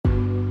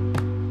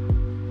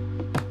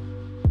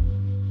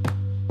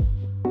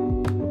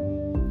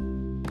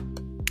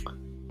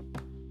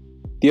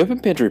The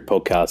Open Pantry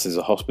podcast is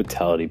a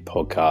hospitality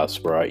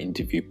podcast where I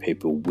interview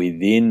people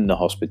within the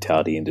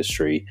hospitality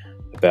industry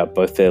about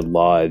both their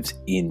lives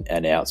in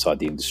and outside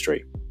the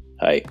industry.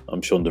 Hey,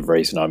 I'm Sean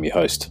DeVries and I'm your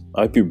host.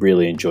 I hope you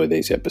really enjoy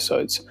these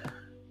episodes.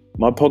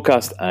 My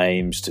podcast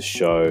aims to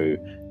show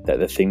that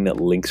the thing that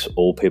links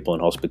all people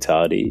in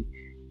hospitality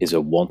is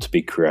a want to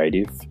be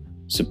creative,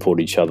 support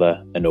each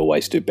other, and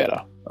always do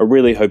better. I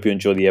really hope you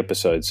enjoy the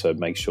episode, so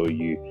make sure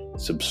you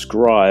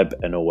subscribe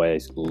and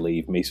always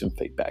leave me some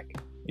feedback.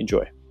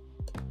 Enjoy.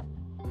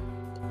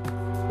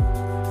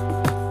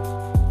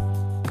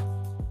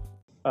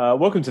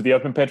 Welcome to the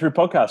Open Pantry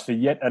podcast for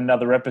yet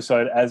another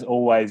episode. As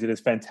always, it is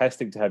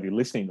fantastic to have you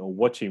listening or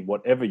watching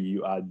whatever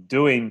you are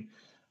doing.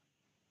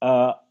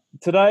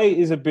 Today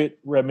is a bit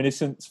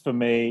reminiscent for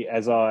me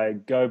as I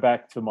go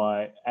back to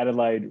my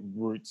Adelaide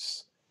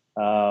roots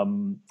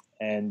and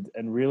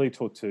really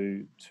talk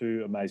to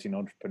two amazing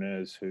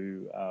entrepreneurs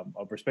who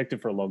I've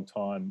respected for a long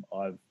time.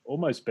 I've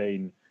almost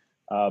been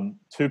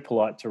too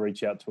polite to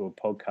reach out to a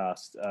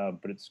podcast,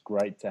 but it's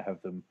great to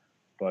have them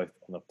both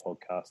on the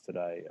podcast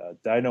today.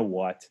 Dana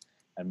Whyte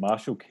and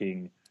Marshall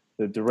King,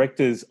 the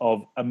directors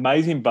of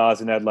amazing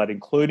bars in Adelaide,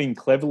 including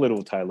Clever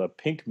Little Tailor,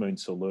 Pink Moon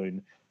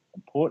Saloon,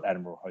 and Port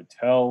Admiral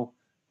Hotel,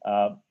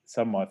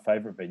 some of my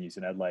favourite venues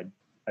in Adelaide.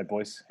 Hey,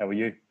 boys, how are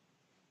you?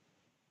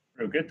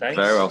 Real good, thanks.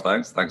 Very well,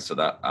 thanks. Thanks for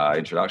that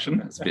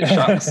introduction. It's a bit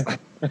shucks.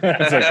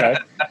 That's okay.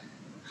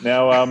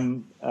 Now,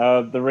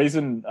 the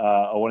reason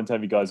I wanted to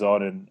have you guys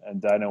on,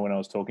 and Dana, when I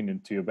was talking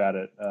to you about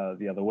it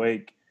the other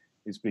week,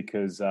 is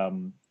because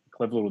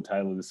Clever Little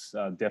Tailor is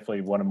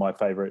definitely one of my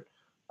favourite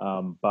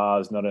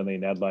bars, not only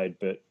in Adelaide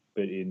but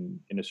in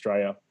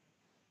Australia.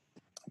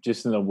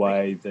 Just in the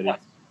way that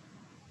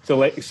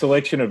its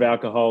selection of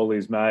alcohol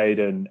is made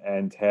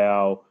and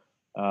how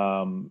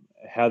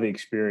the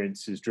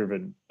experience is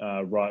driven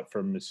right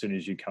from as soon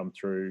as you come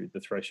through the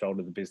threshold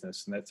of the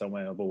business, and that's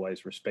something I've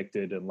always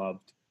respected and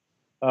loved.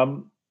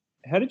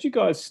 How did you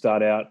guys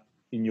start out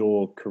in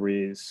your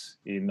careers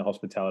in the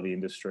hospitality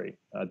industry?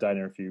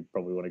 Dana, if you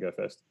probably want to go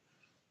first.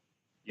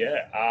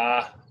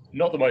 Yeah,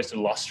 not the most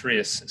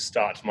illustrious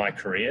start to my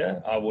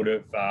career. I would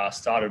have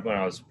started when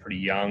I was pretty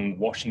young,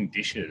 washing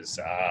dishes.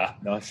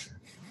 Nice.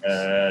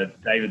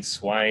 David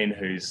Swain,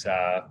 who's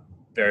a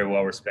very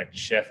well-respected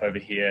chef over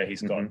here,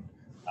 he's got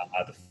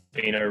the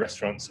Fino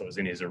restaurant, so it was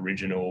in his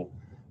original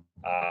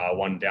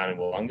one down in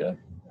Wollonga.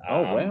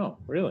 Oh, wow.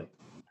 Really?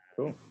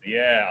 Cool.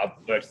 Yeah, I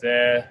worked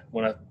there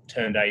when I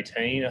turned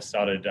 18. I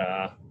started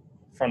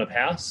front of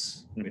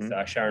house with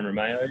Sharon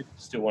Romeo,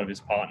 still one of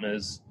his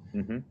partners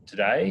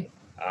today.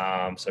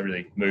 So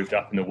really moved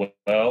up in the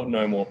world,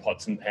 no more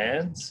pots and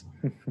pans.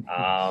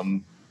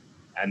 And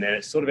then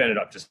it sort of ended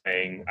up just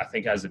being, I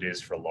think as it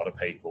is for a lot of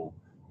people,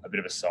 a bit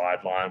of a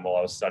sideline while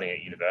I was studying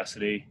at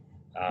university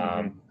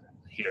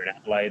here in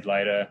Adelaide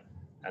later.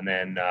 And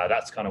then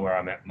that's kind of where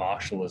I met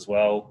Marshall as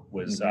well,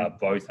 was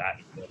both at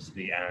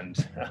university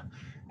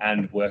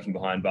and working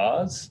behind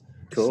bars.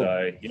 Cool.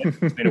 So yeah,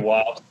 it's been a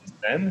while since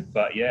then,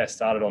 but yeah,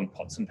 started on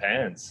pots and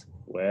pans.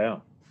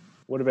 Wow.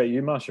 What about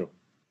you, Marshall?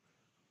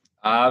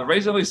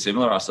 Reasonably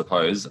similar, I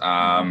suppose.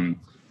 I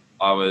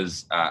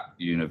was at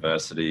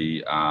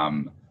university,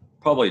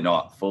 probably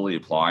not fully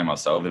applying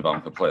myself, if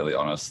I'm completely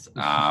honest.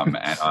 And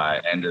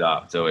I ended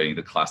up doing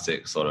the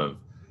classic sort of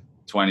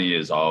 20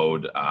 years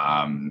old,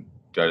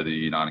 go to the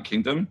United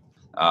Kingdom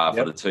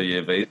for the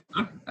 2-year visa.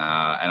 And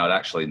I'd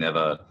actually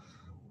never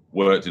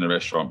worked in a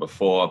restaurant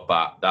before,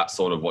 but that's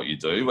sort of what you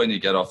do when you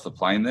get off the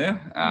plane there.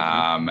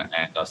 And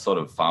I sort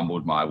of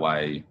fumbled my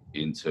way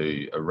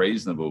into a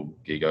reasonable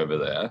gig over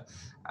there.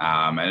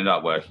 Ended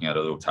up working at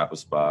a little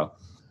tapas bar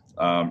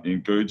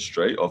in Good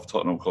Street off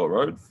Tottenham Court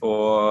Road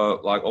for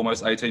like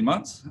almost 18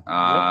 months.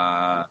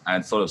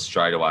 And sort of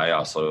straight away,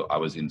 I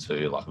was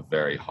into like a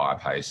very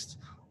high-paced,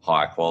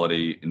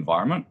 high-quality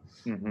environment.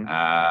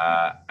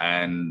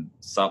 And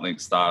something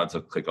started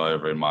to click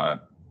over in my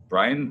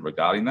brain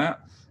regarding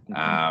that.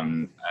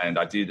 And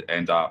I did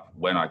end up,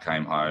 when I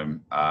came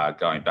home,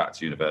 going back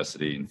to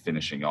university and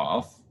finishing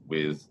off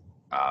with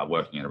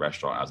working in a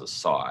restaurant as a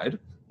side.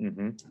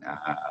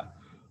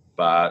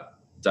 But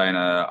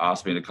Dana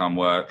asked me to come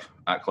work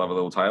at Clever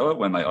Little Tailor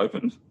when they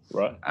opened.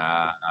 Right.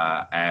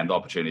 And the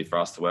opportunity for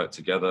us to work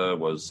together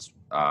was,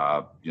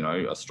 a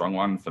strong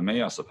one for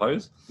me, I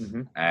suppose.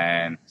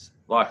 And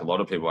like a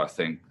lot of people, I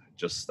think,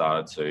 just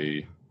started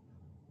to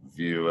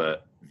view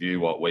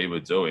what we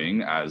were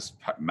doing as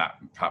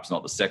perhaps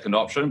not the second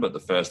option, but the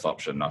first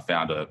option. I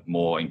found it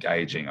more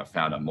engaging. I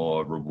found it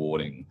more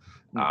rewarding.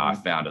 I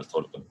found it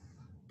sort of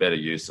better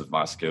use of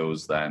my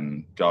skills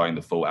than going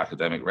the full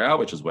academic route,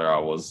 which is where I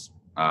was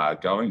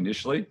going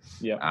initially.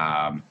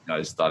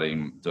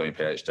 Studying, doing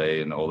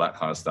PhD and all that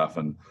kind of stuff.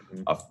 And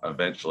I've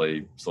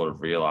eventually sort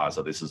of realized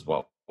that this is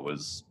what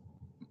was,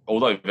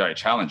 although very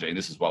challenging,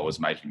 this is what was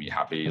making me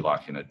happy,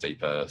 like in a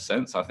deeper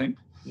sense, I think.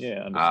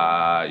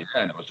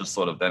 And it was just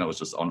sort of, then it was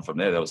just on from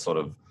there. There was sort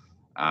of,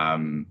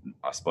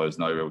 I suppose,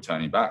 no real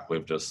turning back.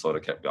 We've just sort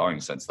of kept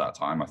going since that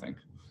time, I think.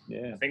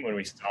 I think when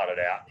we started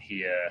out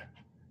here,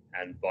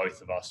 and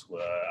both of us were,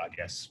 I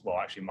guess, well,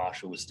 actually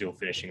Marshall was still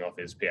finishing off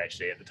his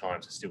PhD at the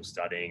time, so still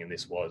studying, and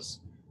this was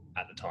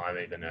at the time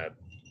even a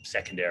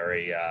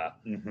secondary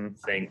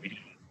thing. We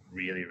didn't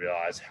really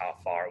realize how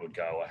far it would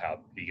go or how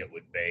big it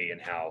would be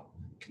and how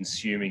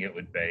consuming it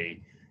would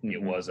be.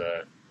 It was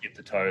a dip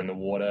the toe in the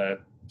water,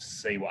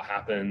 see what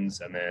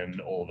happens, and then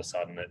all of a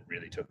sudden it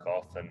really took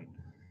off, and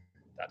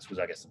that was,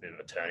 I guess, a bit of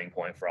a turning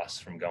point for us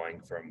from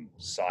going from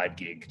side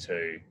gig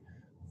to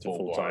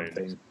full-time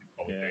thing.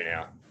 What we do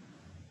now.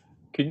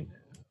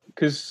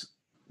 Because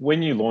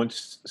when you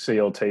launched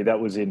CLT, that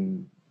was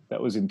in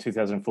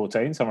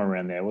 2014, somewhere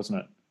around there, wasn't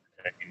it?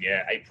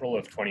 Yeah, April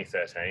of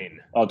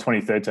 2013. Oh,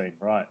 2013,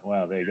 right.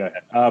 Wow, there you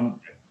go.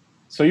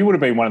 So you would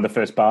have been one of the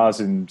first bars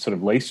in sort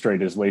of Lee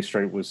Street, as Lee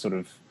Street was sort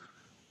of,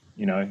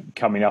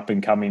 coming up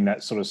and coming,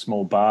 that sort of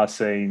small bar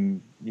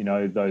scene,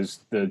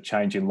 the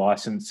change in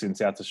license in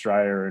South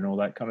Australia and all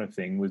that kind of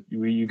thing. Were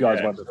you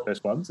guys one of the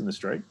first ones in the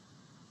street?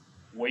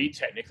 We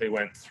technically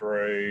went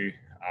through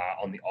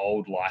on the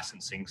old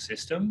licensing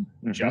system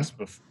just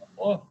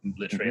before,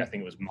 literally, I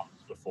think it was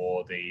months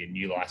before the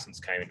new license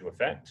came into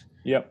effect.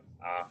 Yep.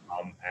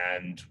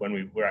 And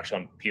when we're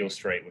actually on Peel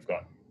Street, we've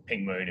got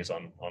Pink Moon is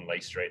on Lee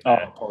Street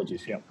there. Oh,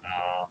 apologies, yep.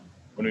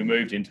 When we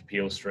moved into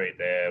Peel Street,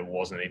 there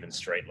wasn't even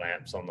street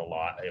lamps on the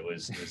light. It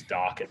was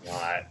dark at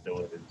night. There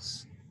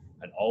was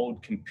an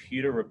old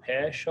computer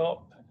repair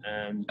shop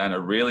and a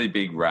really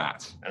big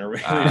rat. And a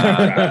really big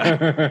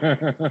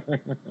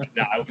rat.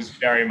 No, it was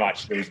very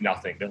much. There was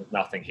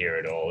nothing here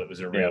at all. It was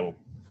a real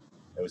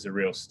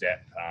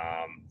step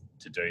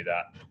to do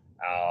that.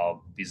 Our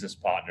business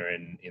partner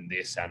in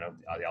this and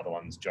the other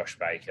one's Josh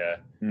Baker,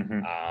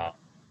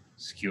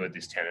 secured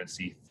this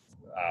tenancy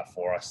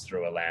for us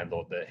through a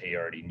landlord that he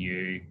already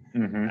knew,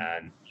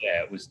 and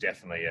it was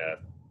definitely a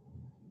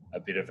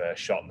bit of a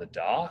shot in the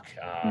dark,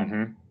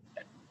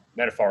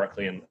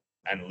 metaphorically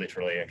and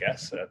literally, I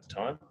guess, at the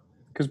time.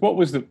 Because what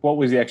was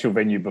the actual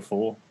venue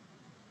before?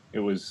 It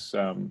was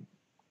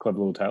Clever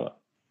Little Tailor.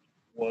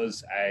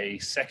 Was a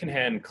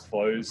secondhand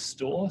clothes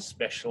store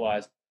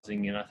specialising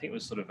in, I think it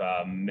was sort of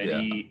a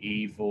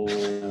medieval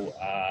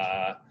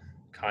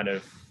kind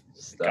of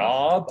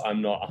garb.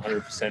 I'm not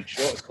 100%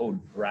 sure. It's called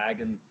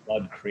Dragon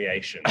Blood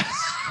Creations.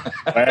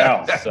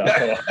 Wow. So,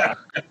 I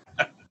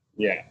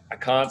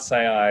can't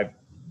say I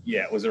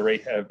was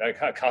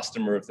a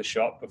customer of the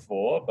shop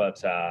before, but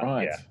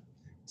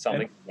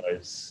something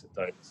those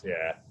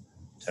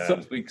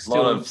terms. A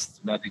lot of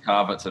magic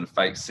carpets and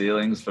fake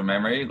ceilings from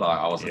memory. Like,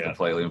 I wasn't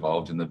completely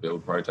involved in the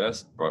build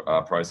process,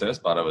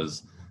 but it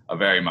was a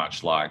very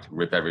much like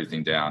rip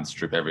everything down,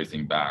 strip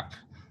everything back,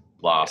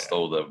 blast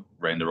all the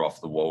render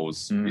off the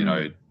walls,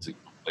 to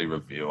completely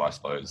reveal, I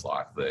suppose,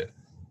 like the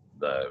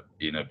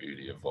inner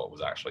beauty of what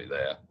was actually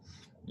there,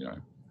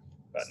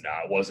 But no,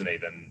 it wasn't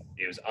even.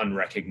 It was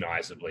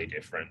unrecognizably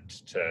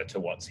different to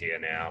what's here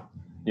now.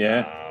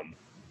 Yeah.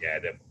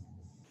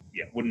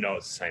 Wouldn't know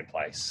it's the same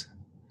place.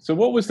 So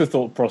what was the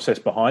thought process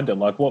behind it?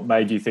 Like, what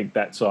made you think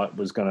that site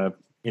was going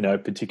to,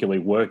 particularly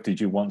work?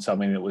 Did you want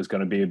something that was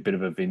going to be a bit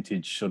of a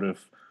vintage sort of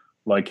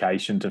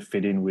location to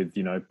fit in with,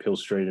 Peel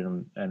Street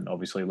and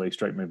obviously Lee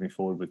Street moving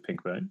forward with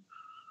Pink Moon?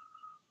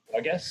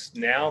 I guess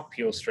now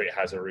Peel Street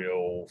has a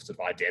real sort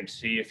of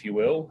identity, if you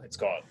will. It's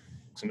got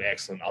some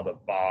excellent other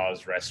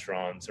bars,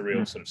 restaurants, a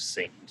real sort of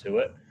scene to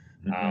it.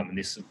 And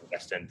this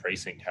West End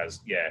precinct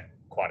has,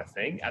 quite a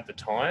thing. At the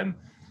time,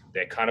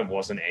 there kind of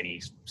wasn't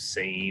any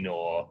scene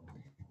or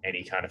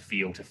any kind of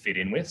feel to fit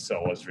in with, so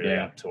it was really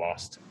up to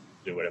us to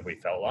do whatever we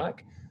felt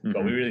like.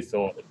 But we really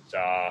thought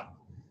that,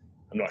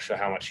 I'm not sure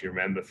how much you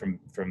remember from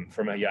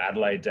your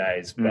Adelaide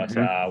days, but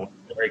we're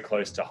very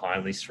close to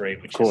Hindley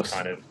Street, which is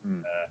kind of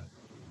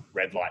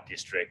red light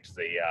district,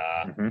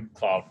 the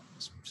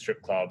clubs,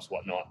 strip clubs,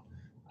 whatnot.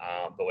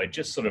 But we're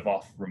just sort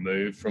of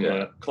removed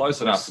from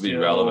close enough to be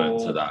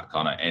relevant to that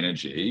kind of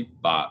energy,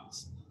 but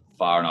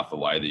far enough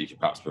away that you could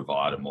perhaps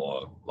provide a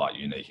more like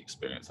unique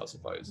experience, I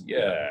suppose.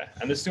 Yeah,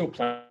 and there's still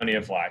plenty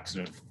of like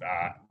sort of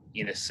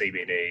inner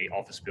CBD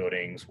office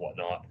buildings,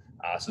 whatnot.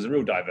 So there's a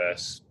real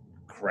diverse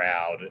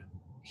crowd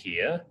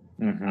here.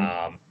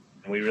 And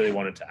we really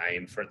wanted to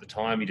aim for, at the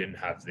time, you didn't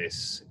have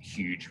this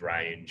huge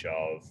range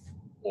of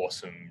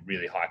awesome,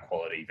 really high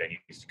quality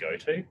venues to go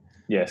to.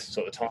 Yes.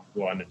 So at the time,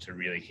 we wanted to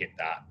really hit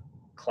that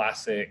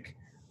classic,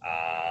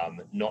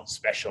 not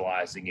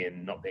specializing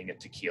in not being a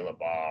tequila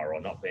bar or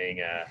not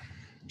being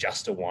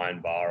just a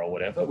wine bar or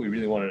whatever. We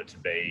really wanted it to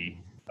be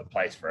a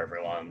place for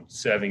everyone,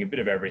 serving a bit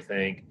of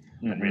everything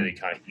and really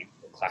kind of hit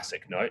the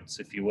classic notes,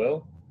 if you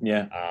will.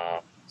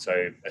 Yeah.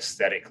 So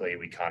aesthetically,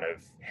 we kind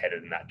of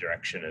headed in that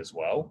direction as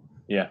well.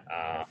 Yeah.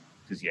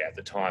 Because at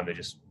the time, there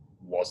just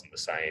wasn't the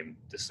same.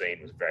 The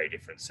scene was very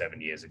different 7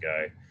 years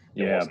ago.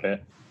 I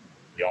bet.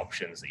 The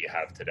options that you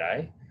have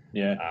today.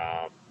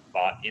 Yeah.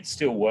 But it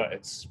still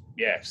works.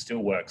 Still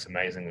works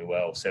amazingly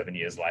well 7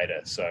 years later.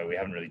 So we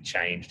haven't really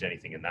changed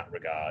anything in that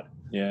regard.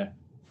 Yeah.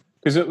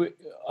 Because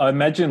I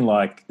imagine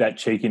like that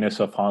cheekiness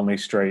of Hindley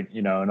Street,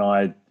 and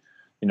I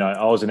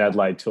was in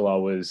Adelaide till I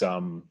was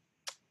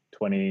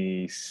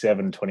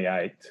 27,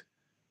 28.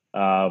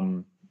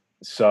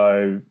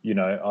 So,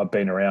 I've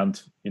been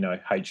around,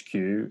 HQ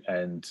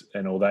and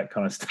all that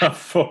kind of stuff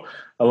for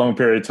a long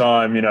period of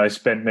time,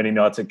 spent many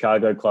nights at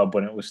Cargo Club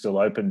when it was still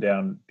open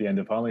down the end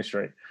of Harley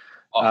Street.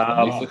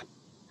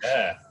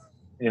 Yeah.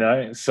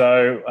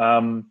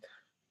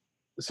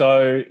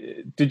 So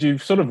did you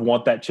sort of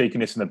want that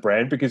cheekiness in the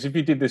brand? Because if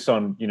you did this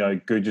on,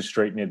 Goodger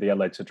Street near the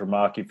Adelaide Central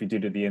Market, if you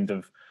did it at the end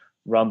of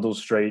Rundle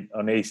Street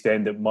on East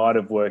End, it might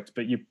have worked,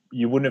 but you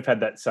wouldn't have had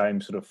that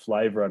same sort of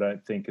flavour, I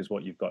don't think, as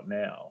what you've got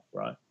now,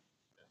 right?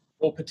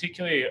 Well,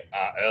 particularly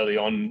early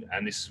on,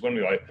 and this is when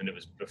we opened. It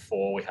was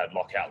before we had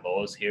lockout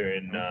laws here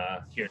in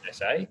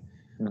SA,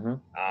 Mm-hmm.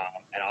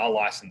 and our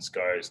license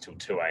goes till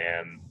 2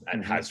 a.m.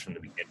 and Mm-hmm. has from the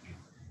beginning.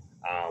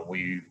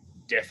 We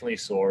definitely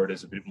saw it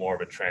as a bit more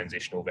of a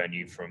transitional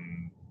venue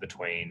from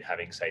between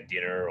having, say,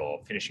 dinner or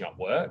finishing up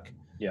work,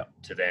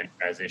 to then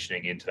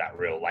transitioning into that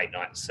real late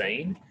night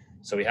scene.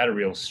 So we had a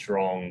real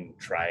strong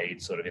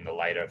trade sort of in the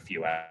later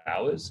few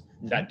hours.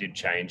 Mm-hmm. That did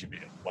change a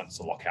bit once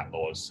the lockout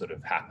laws sort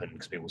of happened,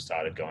 because people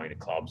started going to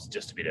clubs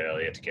just a bit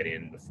earlier to get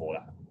in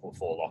before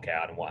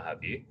lockout and what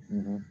have you.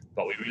 Mm-hmm.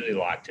 But we really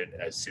liked it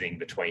as sitting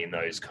between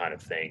those kind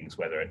of things,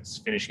 whether it's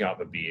finishing up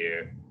a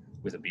beer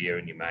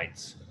and your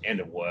mates, end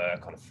of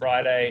work on a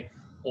Friday,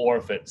 or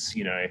if it's,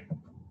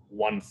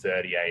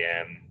 1:30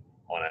 a.m.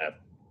 on a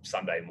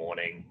Sunday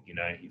morning,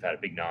 you've had a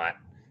big night,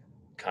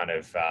 kind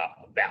of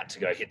about to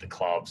go hit the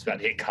clubs, about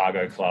to hit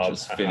Cargo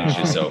Clubs. Just finish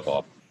yourself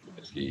up.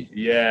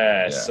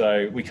 Yeah,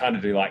 so we kind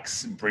of do like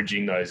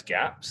bridging those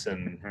gaps,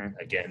 and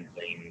again,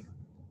 being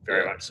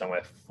very much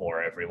somewhere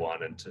for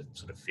everyone and to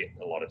sort of fit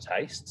a lot of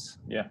tastes.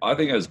 Yeah. I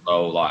think as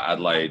well, like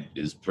Adelaide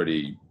is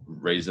pretty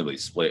reasonably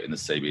split in the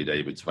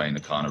CBD between the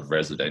kind of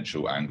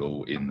residential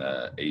angle in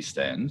the East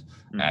End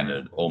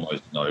and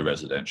almost no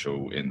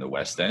residential in the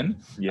West End.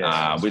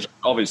 Yes. Which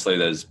obviously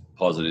there's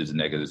positives and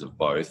negatives of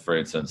both. For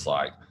instance,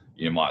 like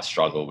you might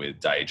struggle with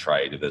day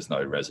trade if there's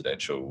no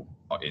residential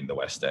in the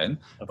West End,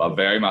 but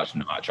very much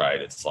night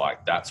trade. It's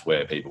like that's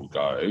where people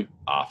go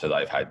after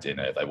they've had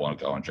dinner if they want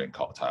to go and drink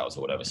cocktails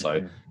or whatever.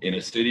 So in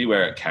a city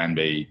where it can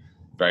be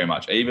very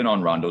much, even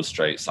on Rundle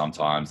Street,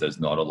 sometimes there's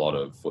not a lot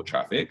of foot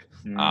traffic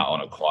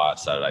on a quiet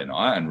Saturday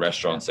night, and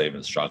restaurants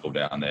even struggle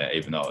down there,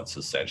 even though it's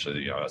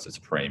essentially, it's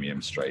a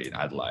premium street in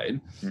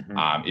Adelaide.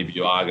 If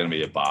you are going to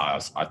be a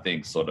bar, I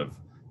think sort of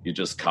you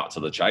just cut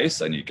to the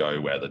chase and you go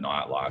where the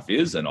nightlife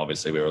is. And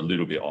obviously we're a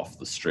little bit off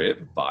the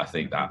strip, but I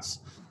think that's,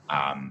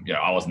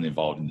 I wasn't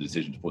involved in the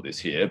decision to put this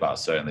here, but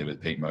certainly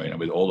with Pink Moon and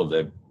with all of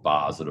their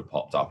bars that have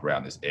popped up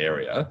around this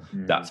area,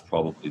 that's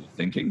probably the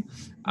thinking.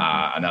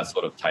 And that's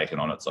sort of taken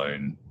on its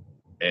own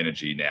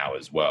energy now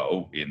as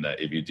well, in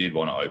that if you did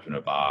want to open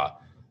a bar,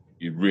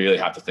 you really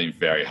have to think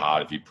very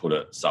hard if you put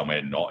it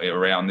somewhere not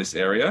around this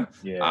area,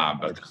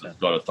 because it's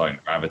got its own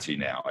gravity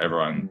now.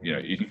 Everyone,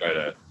 you can go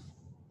to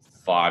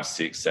 5,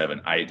 6, 7,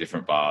 8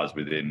 different bars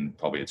within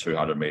probably a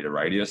 200-meter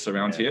radius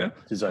around here.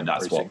 And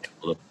that's what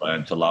people have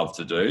learned to love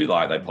to do.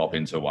 Like they pop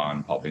into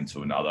one, pop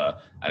into another.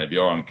 And if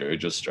you're on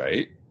Goodger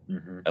Street,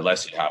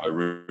 unless you have a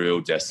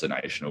real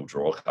destinational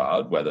draw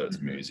card, whether it's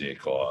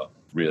music or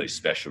really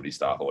specialty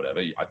stuff or whatever,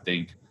 I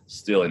think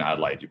still in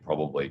Adelaide, you're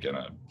probably going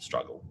to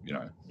struggle,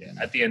 Yeah.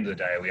 At the end of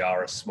the day, we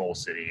are a small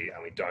city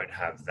and we don't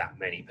have that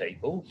many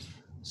people.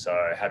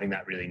 So having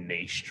that really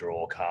niche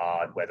draw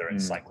card, whether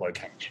it's like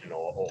location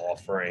or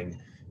offering,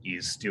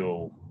 is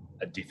still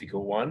a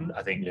difficult one.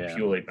 I think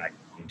purely based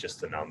on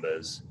just the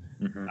numbers.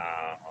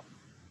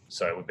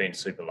 So we've been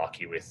super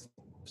lucky with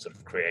sort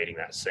of creating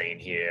that scene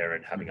here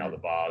and having other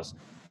bars.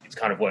 It's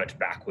kind of worked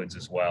backwards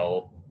as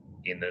well,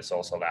 in that it's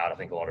also allowed, I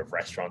think, a lot of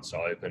restaurants to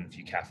open, a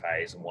few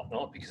cafes and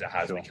whatnot, because it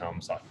has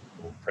become such a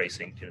little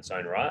precinct in its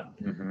own right.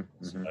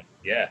 So,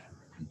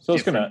 So I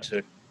was going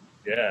to...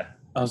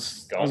 I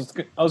was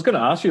going to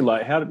ask you,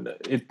 like, how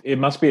it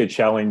must be a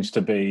challenge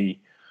to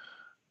be,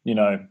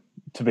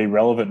 to be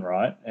relevant,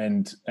 right?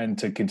 And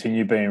to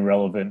continue being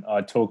relevant.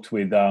 I talked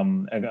with,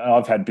 and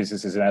I've had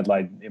businesses in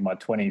Adelaide in my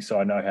 20s, so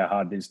I know how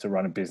hard it is to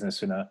run a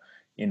business in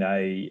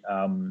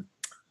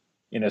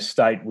a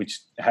state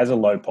which has a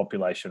low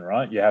population,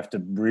 right? You have to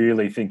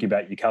really think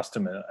about your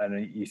customer,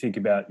 and you think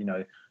about,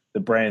 the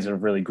brands that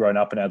have really grown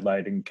up in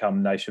Adelaide and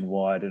come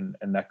nationwide and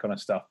that kind of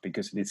stuff,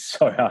 because it is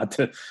so hard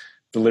to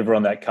deliver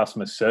on that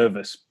customer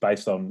service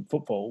based on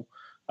football.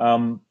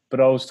 But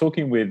I was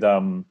talking with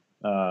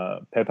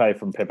Pepe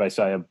from Pepe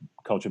Saya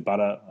Cultured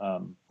Butter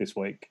this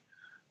week,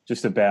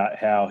 just about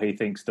how he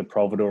thinks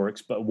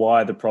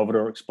why the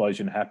Providor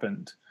explosion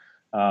happened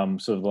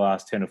sort of the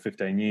last 10 or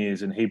 15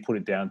 years. And he put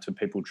it down to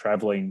people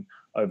traveling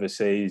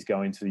overseas,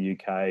 going to the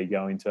UK,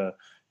 going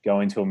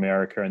to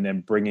America, and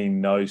then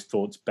bringing those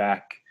thoughts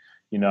back,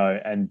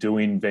 and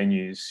doing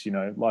venues,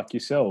 like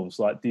yourselves.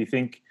 Like, do you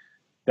think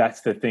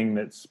that's the thing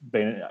that's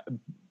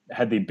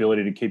had the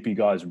ability to keep you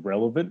guys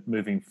relevant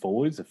moving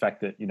forwards? The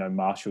fact that,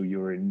 Marshall, you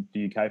were in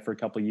the UK for a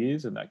couple of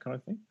years and that kind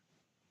of thing?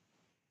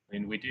 I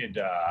mean, we did,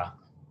 I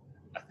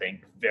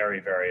think, very,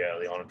 very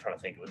early on. I'm trying to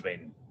think, it would have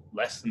been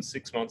less than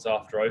 6 months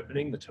after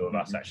opening. The two of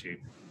us actually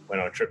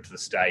went on a trip to the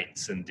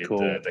States and did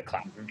the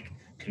classic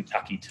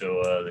Kentucky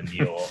tour, the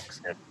New York,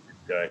 San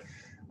Francisco.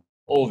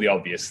 all the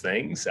obvious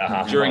things.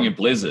 During a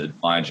blizzard,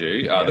 mind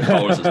you, the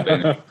coldest has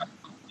been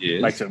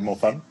years. Makes it more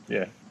fun.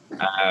 Yeah.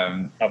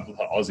 A couple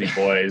of Aussie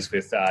boys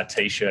with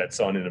T-shirts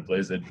on in a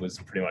blizzard was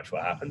pretty much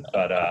what happened.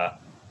 But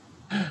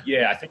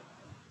yeah, I think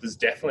there's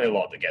definitely a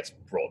lot that gets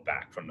brought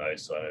back from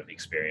those sort of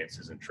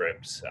experiences and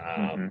trips.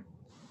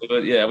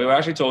 But yeah, we were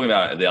actually talking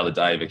about it the other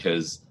day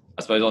because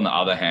I suppose on the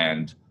other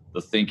hand,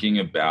 the thinking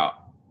about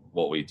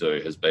what we do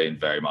has been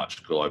very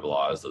much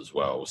globalized as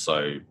well.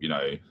 So, you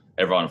know,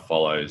 everyone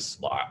follows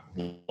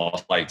like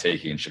Lost Lake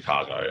Tiki in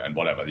Chicago and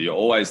whatever. You're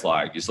always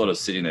like, you're sort of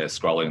sitting there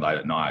scrolling late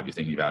at night, you're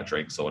thinking about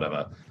drinks or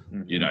whatever.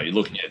 You know, you're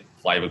looking at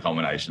flavor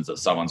combinations that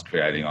someone's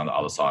creating on the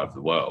other side of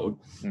the world.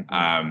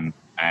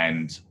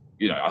 And,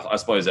 you know, I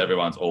suppose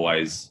everyone's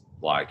always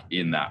like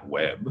in that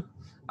web.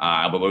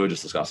 But we were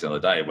just discussing the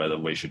other day whether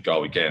we should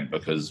go again,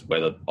 because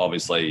whether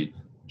obviously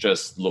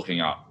just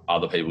looking up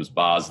other people's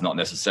bars is not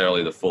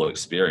necessarily the full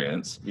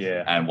experience.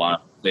 Yeah. And one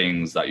of the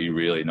things that you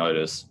really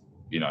notice,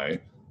 you know,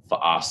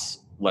 for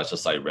us, let's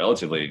just say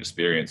relatively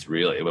experienced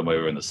really when we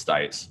were in the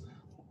States,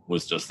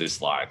 was just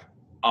this like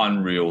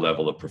unreal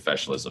level of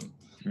professionalism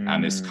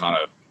and this kind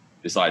of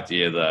this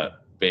idea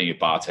that being a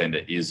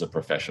bartender is a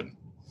profession.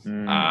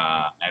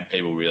 And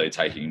people really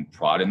taking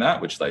pride in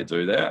that, which they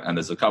do there. And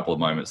there's a couple of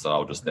moments that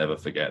I'll just never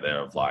forget there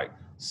of like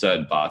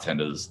certain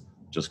bartenders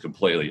just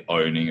completely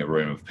owning a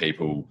room of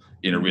people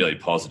in a really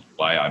positive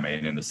way. I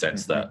mean, in the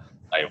sense that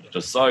they were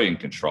just so in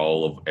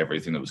control of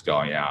everything that was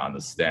going out and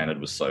the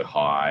standard was so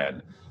high.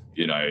 And,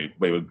 you know,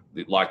 we were,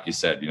 like you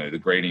said, you know, the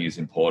greeting is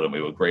important.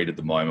 We were greeted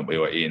the moment we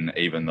were in,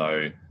 even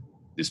though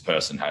this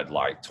person had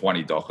like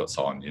 20 dockets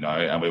on, you know,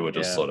 and we were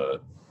just sort of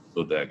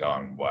stood there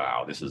going,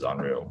 wow, this is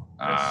unreal.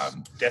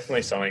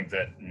 Definitely something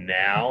that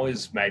now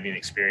is maybe an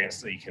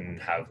experience that you can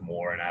have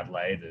more in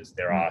Adelaide.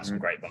 There are some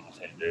great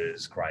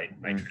bartenders, great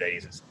maitre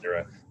d's,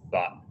 etc.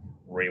 But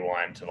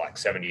rewind to like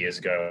 7 years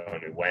ago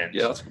when we went,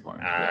 that's a good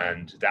point.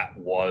 And that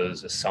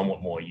was a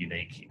somewhat more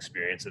unique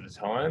experience at the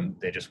time.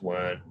 There just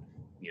weren't,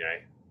 you know,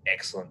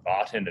 excellent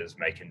bartenders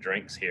making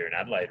drinks here in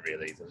Adelaide,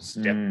 really. There's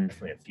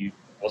definitely a few.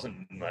 It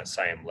wasn't on that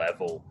same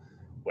level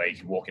where you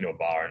could walk into a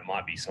bar and it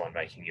might be someone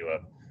making you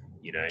a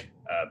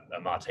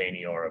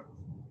martini or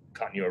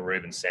cutting you a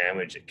Reuben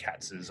sandwich at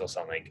Katz's or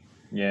something.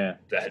 Yeah.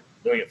 That had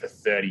been doing it for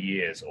 30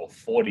 years or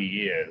 40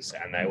 years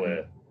and they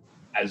were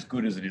as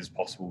good as it is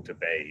possible to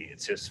be.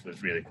 It just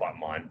was really quite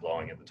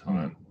mind-blowing at the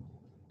time.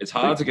 It's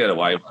hard to get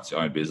away with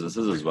your own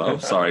businesses as well.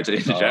 Sorry to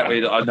interject.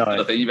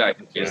 I think about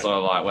it, so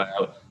I'm like,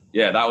 well,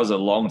 yeah, that was a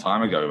long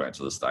time ago we went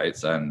to the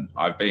States, and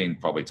I've been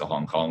probably to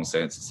Hong Kong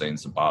since, seen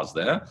some bars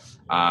there.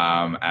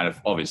 And if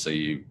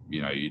obviously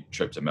you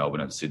trip to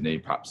Melbourne and Sydney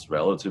perhaps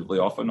relatively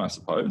often, I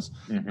suppose.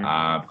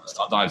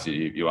 Sometimes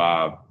you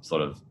are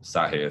sort of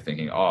sat here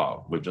thinking,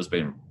 oh, we've just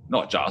been,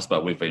 not just,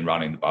 but we've been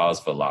running the bars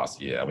for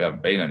last year. We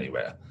haven't been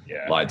anywhere.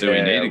 Yeah. Like, do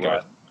we need to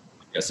go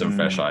get some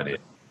fresh ideas?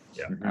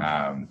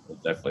 Yeah.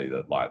 Definitely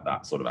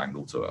that sort of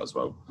angle to it as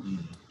well.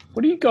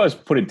 What do you guys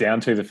put it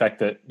down to, the fact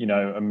that, you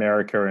know,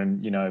 America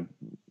and, you know,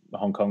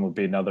 Hong Kong would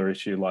be another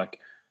issue, like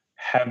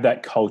have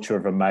that culture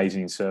of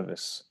amazing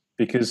service?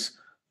 Because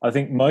I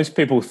think most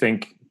people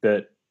think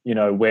that, you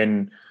know,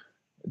 when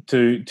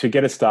to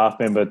get a staff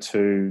member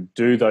to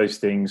do those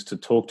things, to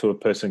talk to a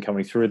person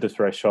coming through the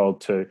threshold,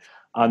 to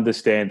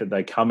understand that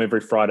they come every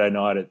Friday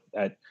night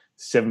at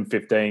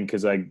 7:15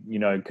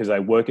 because they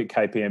work at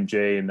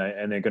KPMG and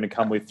they're going to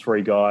come with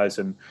three guys,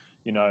 and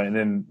you know, and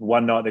then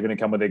one night they're going to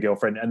come with their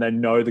girlfriend, and they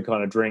know the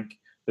kind of drink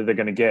that they're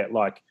going to get.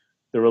 Like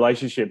the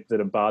relationship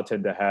that a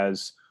bartender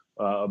has,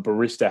 a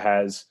barista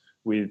has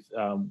with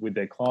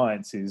their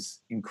clients is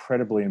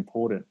incredibly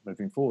important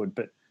moving forward.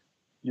 But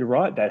you're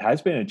right, that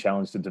has been a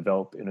challenge to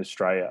develop in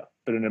Australia,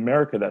 but in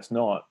America that's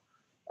not.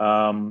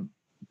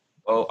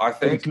 Well, I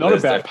think it's not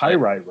about pay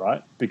rate,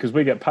 right? Because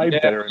we get paid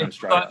better in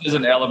Australia. There's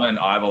an element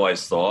I've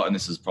always thought, and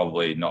this is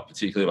probably not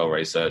particularly well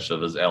researched, so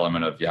there's an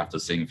element of you have to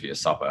sing for your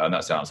supper, and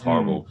that sounds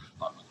horrible.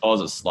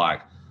 Because it's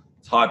like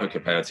it's hyper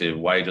competitive,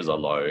 wages are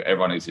low,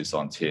 everyone exists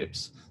on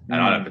tips,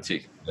 and I don't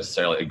particularly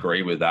necessarily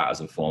agree with that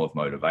as a form of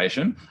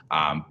motivation,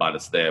 but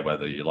it's there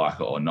whether you like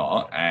it or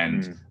not.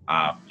 And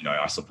you know,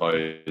 I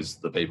suppose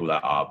the people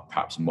that are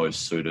perhaps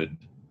most suited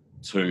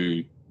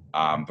to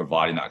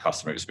providing that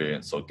customer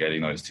experience or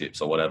getting those tips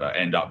or whatever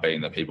end up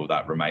being the people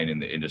that remain in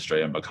the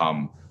industry and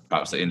become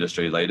perhaps the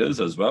industry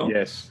leaders as well.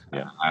 Yes.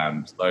 Yeah.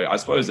 So I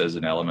suppose there's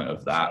an element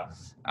of that.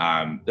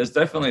 There's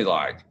definitely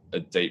like a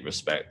deeper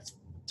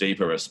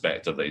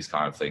respect of these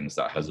kind of things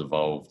that has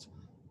evolved,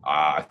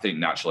 I think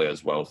naturally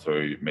as well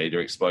through media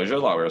exposure.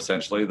 Like we're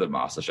essentially the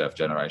MasterChef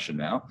generation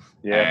now.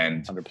 Yeah,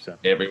 and 100%.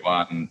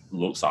 Everyone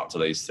looks up to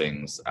these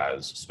things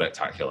as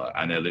spectacular.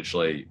 And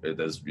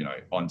there's, you know,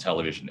 on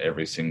television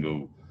every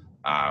single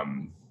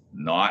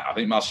night. I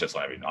think MasterChef's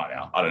on every night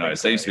now. I don't know. It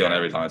seems to be on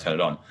every time I turn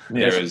it on.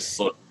 Yes. There is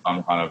sort of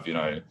some kind of, you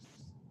know,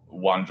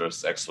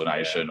 wondrous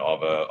explanation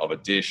of a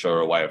dish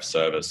or a way of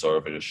service, or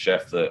if it's a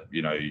chef that,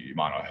 you know, you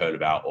might not have heard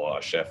about, or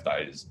a chef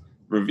that is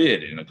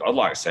revered in a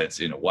godlike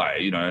sense in a way,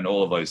 you know, and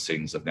all of those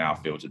things have now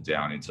filtered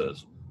down into,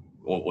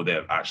 or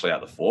they're actually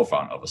at the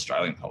forefront of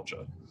Australian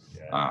culture.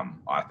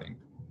 I think.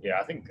 Yeah,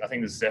 I think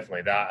there's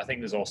definitely that. I think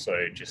there's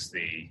also just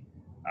the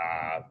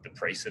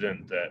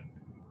precedent that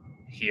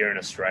here in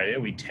Australia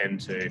we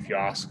tend to, if you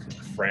ask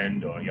a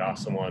friend or you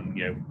ask someone,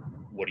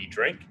 what do you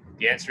drink?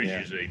 The answer is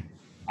usually,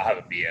 I have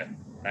a beer,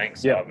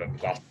 thanks. I have a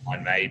glass of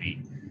wine,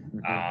 maybe.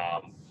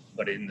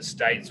 But in the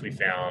States, we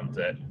found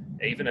that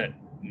even at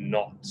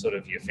not sort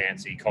of your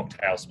fancy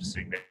cocktail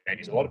specific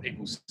venues, a lot of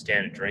people's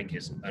standard drink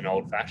is an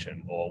old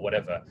fashioned or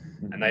whatever,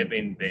 and they've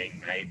been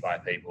being made by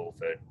people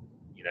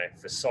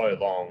for so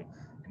long.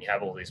 And you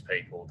have all these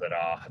people that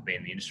have been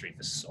in the industry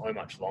for so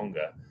much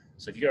longer.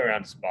 So if you go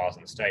around to bars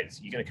in the States,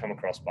 you're going to come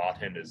across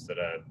bartenders that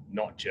are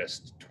not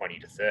just 20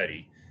 to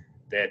 30,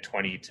 they're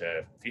 20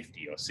 to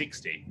 50 or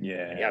 60.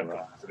 Yeah, and you have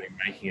guys that have been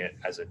making it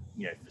as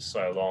for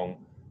so long,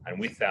 and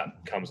with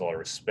that comes a lot of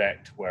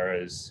respect.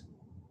 Whereas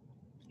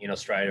in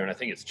Australia, and I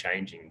think it's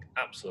changing,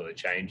 absolutely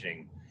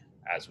changing,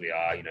 as we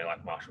are,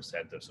 like Marshall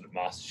said, the sort of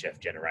MasterChef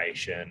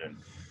generation, and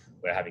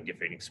we're having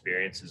different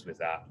experiences with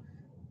that.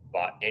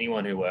 But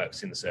anyone who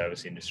works in the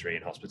service industry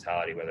and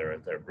hospitality, whether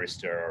they're a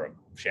barista or a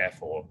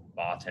chef or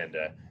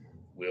bartender,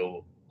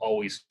 will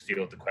always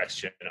field the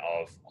question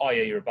of, oh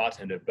yeah, you're a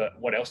bartender, but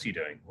what else are you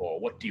doing? Or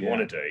what do you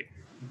want to do?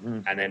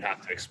 And then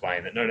have to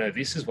explain that, no,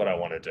 this is what I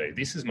want to do.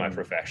 This is my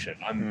profession.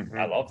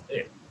 I love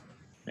it.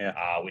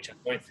 Which I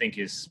don't think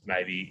is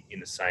maybe in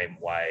the same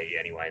way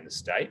anyway in the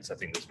States. I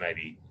think there's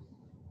maybe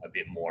a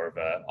bit more of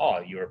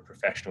you're a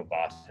professional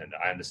bartender.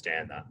 I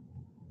understand that.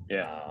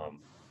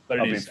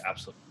 But it is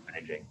absolutely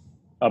changing.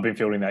 I've been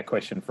fielding that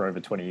question for over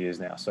 20 years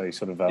now. So you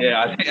sort of...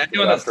 I think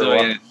anyone that's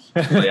doing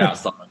it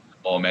outside of the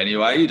form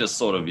anyway, you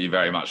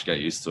very much get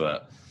used to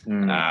it.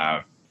 When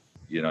are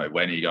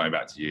you going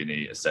back to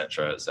uni, et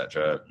cetera,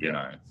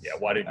 Yeah,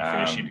 why didn't you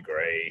finish your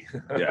degree?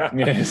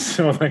 Yes,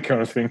 all that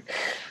kind of thing.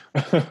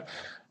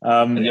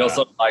 And you're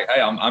sort of like,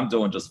 hey, I'm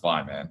doing just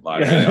fine, man.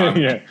 Like,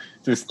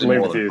 just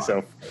leave it to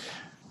yourself.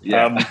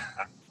 Yeah.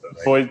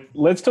 Boy,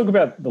 let's talk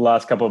about the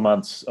last couple of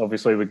months.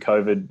 Obviously, with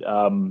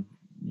COVID,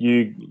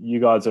 you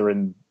guys are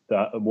in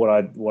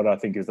what I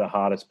think is the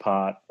hardest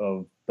part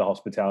of the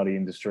hospitality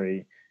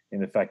industry. In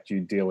the fact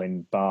you deal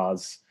in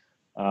bars,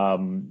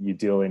 you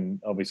deal in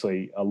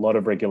obviously a lot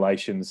of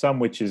regulations. Some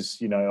which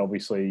is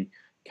obviously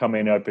come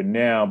in open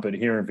now, but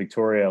here in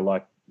Victoria,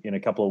 like in a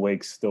couple of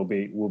weeks,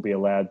 we'll be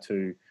allowed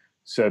to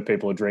serve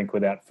people a drink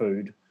without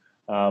food.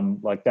 So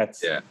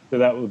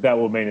that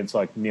will mean it's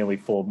like nearly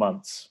 4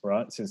 months,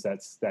 right, since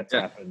that's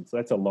happened. So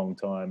that's a long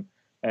time.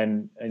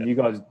 And you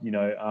guys,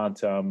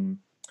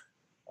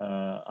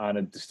 aren't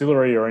a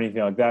distillery or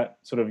anything like that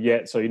sort of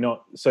yet. So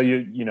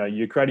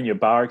you're creating your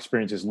bar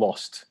experience is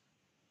lost.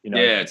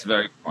 Yeah, it's a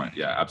very good point.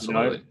 Yeah,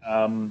 absolutely.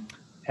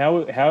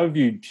 How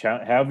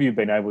have you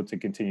been able to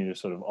continue to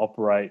sort of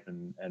operate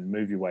and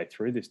move your way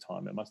through this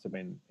time? It must have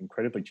been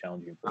incredibly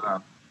challenging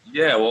for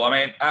you. Well,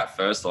 I mean, at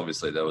first,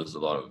 obviously, there was a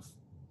lot of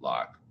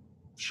like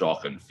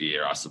shock and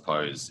fear, I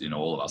suppose, in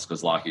all of us,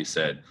 because like you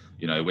said,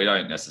 we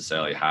don't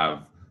necessarily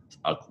have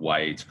a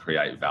way to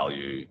create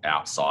value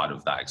outside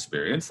of that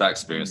experience. That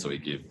experience that we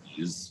give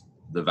is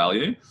the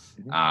value.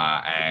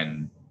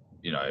 And,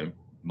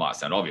 might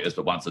sound obvious,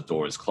 but once the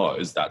door is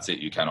closed, that's it.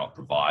 You cannot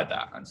provide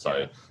that. And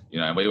so,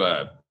 we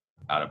were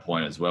at a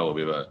point as well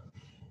where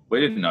we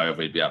didn't know if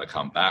we'd be able to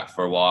come back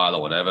for a while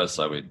or whatever.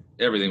 So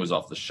everything was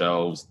off the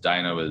shelves.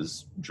 Dana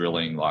was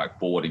drilling, like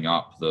boarding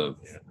up the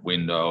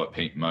window at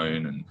Pink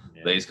Moon and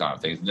these kind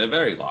of things. And they're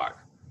very like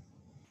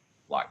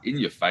in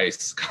your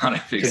face kind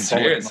of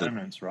experience. Symbolic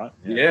moments, right?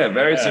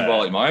 Very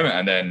symbolic moment.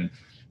 And then,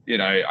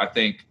 I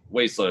think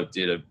we sort of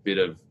did a bit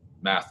of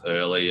math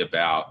early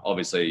about,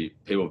 obviously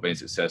people have been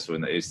successful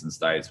in the eastern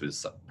states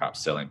with perhaps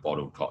selling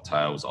bottled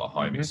cocktails or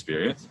home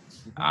experience.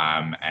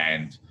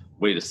 And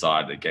we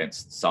decided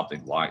against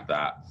something like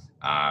that,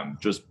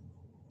 just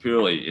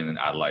purely in an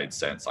Adelaide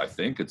sense. I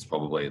think it's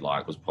probably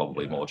was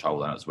more trouble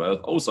than it's worth.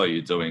 Also,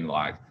 you're doing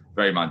like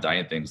very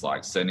mundane things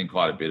like sending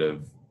quite a bit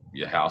of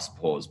your house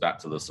pours back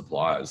to the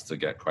suppliers to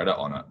get credit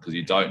on it, because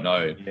you don't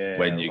know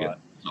when you get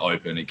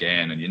open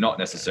again, and you're not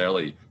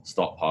necessarily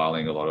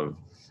stockpiling a lot of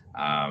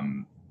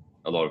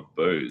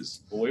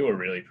booze. Well, we were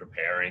really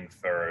preparing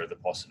for the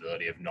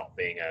possibility of not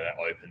being able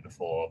to open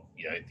before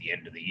the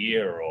end of the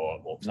year or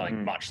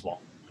something much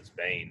longer than it's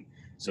been.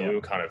 So we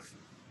were kind of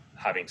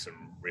having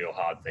some real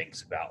hard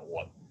thinks about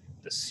what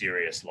the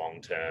serious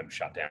long-term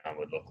shutdown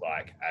would look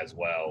like as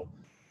well,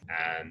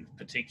 and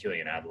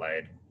particularly in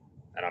Adelaide.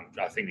 And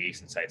I think the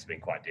eastern states have been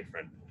quite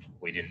different.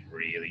 We didn't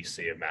really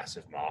see a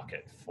massive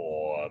market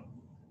for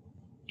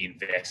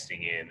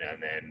investing in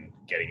and then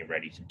getting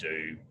ready to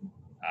do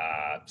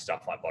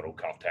stuff like bottled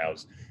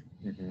cocktails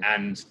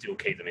and still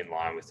keep them in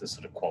line with the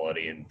sort of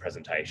quality and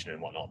presentation and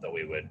whatnot that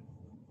we would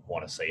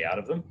want to see out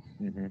of them.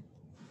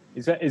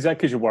 Is that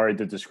because you're worried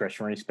the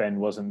discretionary spend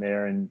wasn't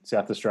there in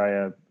South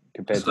Australia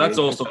compared to that's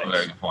also a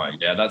very good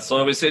point. Yeah, that's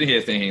so we're sitting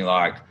here thinking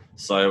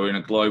so we're in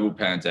a global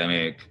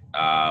pandemic,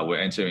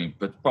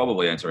 we're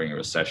probably entering a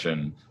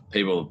recession,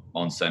 people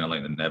on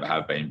Centrelink that never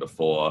have been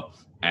before,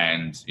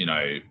 and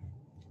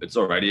it's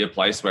already a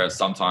place where it's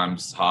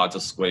sometimes hard to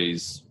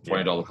squeeze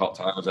 $20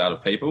 cocktails out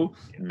of people.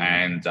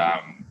 And,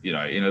 you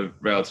know, in a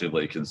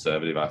relatively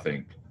conservative, I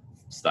think,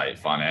 state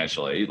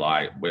financially,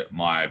 like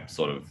my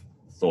sort of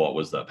thought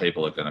was that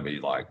people are going to be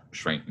like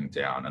shrinking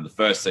down. And the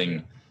first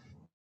thing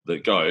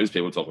that goes,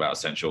 people talk about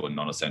essential and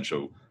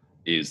non-essential,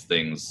 is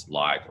things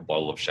like a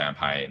bottle of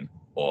champagne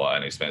or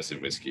an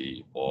expensive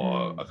whiskey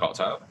or a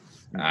cocktail.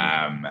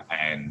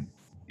 And,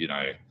 you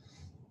know,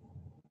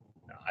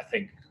 I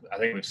think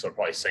we've sort of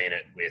probably seen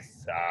it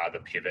with the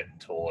pivot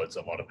towards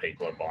a lot of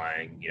people are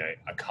buying, you know,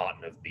 a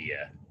carton of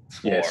beer.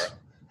 Yes.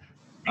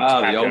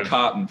 The old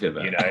carton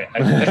pivot. You know,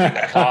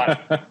 a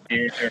carton of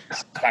beer,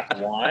 a pack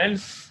of wine.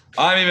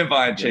 I'm even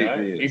buying cheap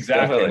beers.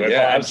 Exactly. Definitely.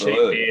 We're buying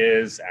cheap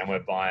beers and we're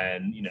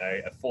buying, you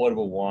know,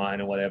 affordable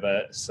wine or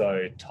whatever.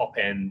 So top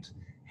end,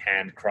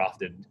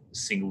 handcrafted,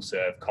 single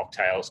serve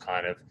cocktails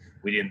kind of,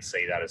 we didn't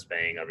see that as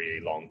being a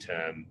really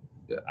long-term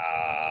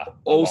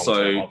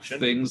also option.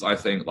 Things I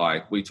think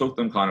like we took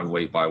them kind of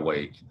week by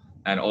week,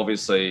 and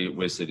obviously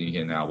we're sitting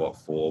here now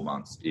 4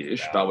 months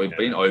ish, but we've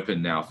been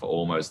open now for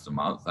almost a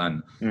month,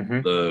 and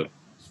the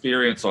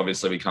experience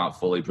obviously we can't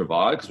fully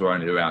provide because we're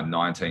only around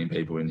 19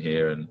 people in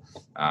here and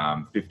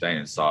 15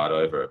 inside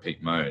over at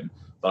Pink Moon.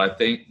 But I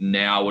think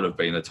now would have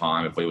been the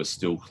time, if we were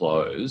still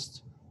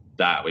closed,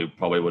 that we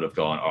probably would have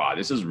gone, all right,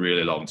 this is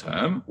really long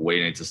term, we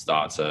need to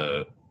start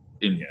to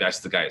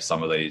investigate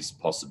some of these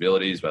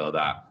possibilities, whether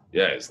that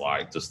it's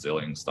like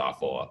distilling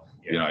stuff or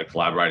you know,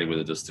 collaborating with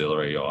a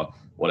distillery or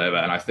whatever.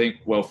 And I think,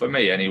 well, for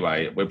me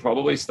anyway, we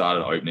probably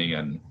started opening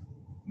and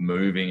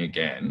moving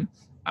again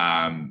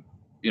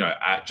you know,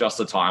 at just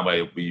a time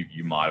where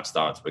you might have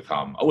started to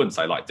become, I wouldn't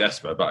say like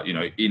desperate, but, you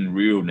know, in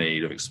real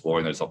need of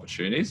exploring those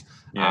opportunities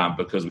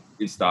because we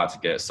did start to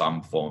get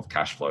some form of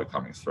cash flow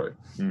coming through.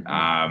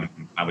 And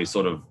we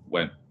sort of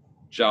went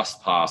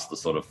just past the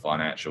sort of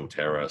financial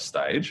terror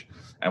stage.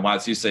 And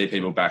once you see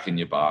people back in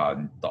your bar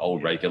and the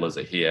old regulars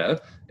are here,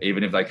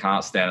 even if they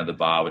can't stand at the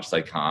bar, which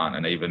they can't,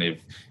 and even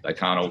if they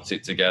can't all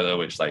sit together,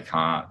 which they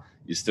can't,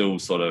 you still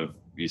sort of,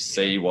 you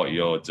see what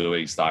you're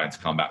doing starting to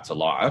come back to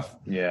life.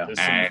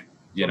 And,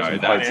 you know,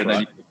 that's, and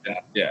then,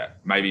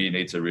 maybe you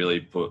need to really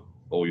put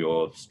all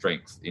your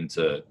strength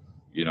into,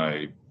 you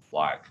know,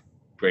 like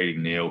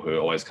greeting Neil, who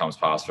always comes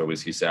past for a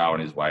whiskey sour on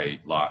his way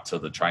like to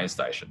the train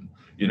station.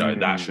 You know,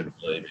 that should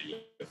really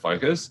be the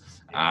focus.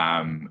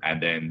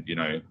 And then, you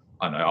know,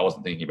 I don't know, I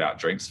wasn't thinking about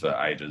drinks for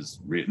ages,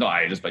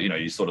 not ages, but, you know,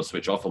 you sort of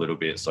switch off a little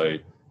bit. So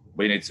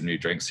we need some new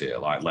drinks here.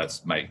 Like,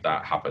 let's make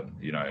that happen,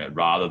 you know,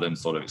 rather than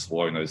sort of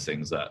exploring those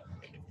things that,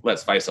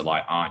 let's face it,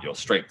 like aren't your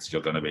strengths.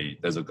 You're going to be,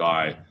 there's a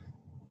guy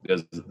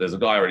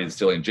already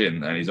distilling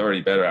gin and he's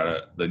already better at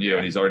it than you.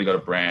 And he's already got a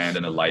brand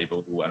and a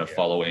label and a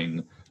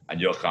following.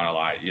 And you're kind of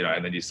like, you know,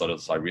 and then you sort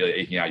of like really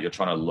eking out, you're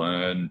trying to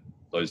learn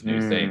those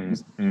new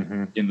things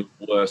in the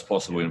worst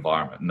possible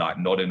environment.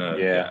 Not in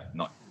a,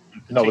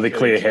 not with a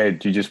clear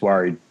head. You're just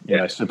worried, you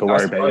know, super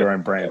worried about your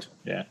own brand.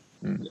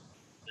 The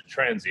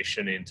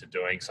transition into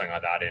doing something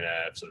like that in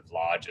a sort of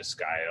larger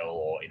scale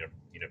or in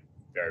a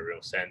very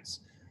real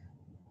sense,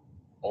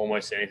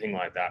 almost anything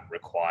like that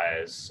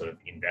requires sort of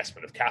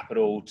investment of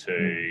capital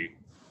to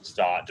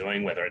start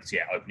doing, whether it's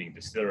opening a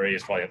distillery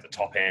is probably at the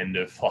top end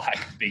of like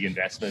big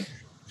investment,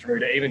 through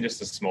to even just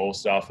the small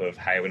stuff of,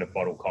 hey, we're going to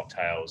bottle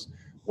cocktails.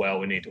 Well,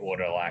 we need to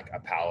order like a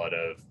pallet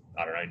of,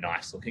 I don't know,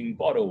 nice looking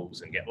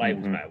bottles and get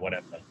labels made,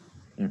 whatever.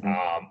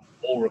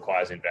 All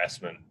requires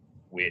investment,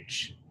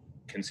 which,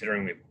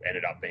 considering we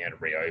ended up being able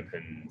to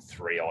reopen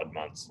 3 odd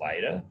months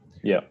later,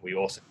 we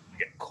also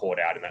get caught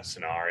out in that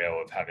scenario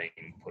of having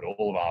put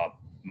all of our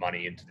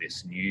money into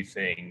this new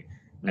thing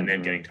and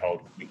then getting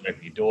told we can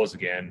open your doors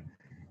again,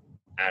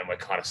 and we're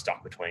kind of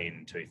stuck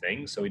between two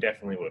things. So we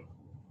definitely were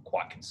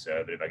quite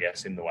conservative, I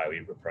guess, in the way we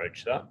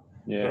approached that,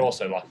 but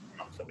also lucky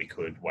enough that we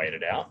could wait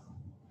it out,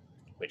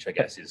 which I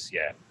guess is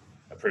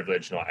a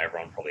privilege not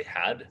everyone probably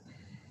had.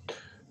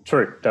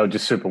 True. They were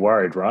just super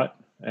worried, right?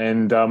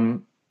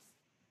 And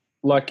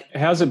like,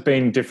 how's it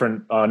been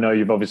different? I know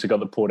you've obviously got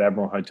the Port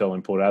Admiral Hotel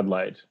in Port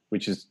Adelaide,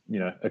 which is, you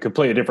know, a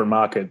completely different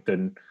market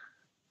than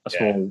a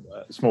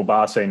small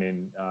bar scene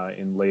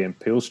in Lee and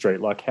Peel Street.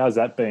 Like, how's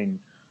that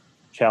been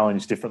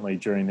challenged differently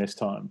during this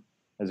time?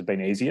 Has it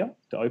been easier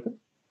to open?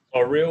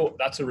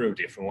 That's a real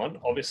different one.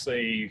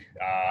 Obviously,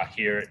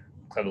 here at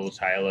Clever Little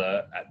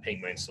Tailor at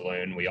Pink Moon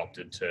Saloon, we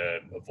opted to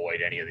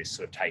avoid any of this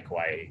sort of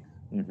takeaway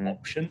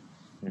option.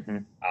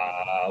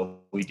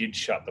 We did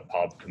shut the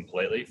pub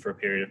completely for a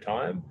period of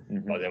time,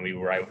 but then we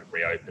were able to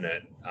reopen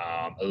it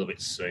a little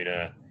bit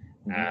sooner.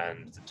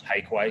 And the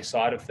takeaway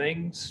side of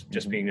things,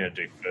 just being able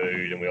to do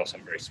food, and we also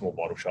have a very small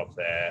bottle shop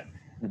there.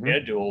 Being able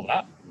to do all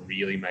that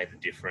really made the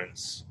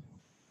difference,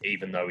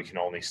 even though we can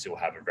only still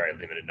have a very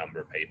limited number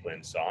of people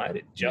inside.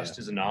 It just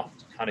is enough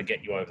to kind of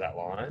get you over that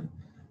line.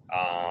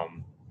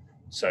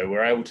 So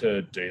we're able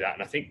to do that.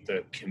 And I think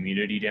the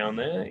community down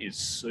there is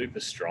super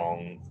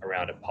strong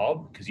around a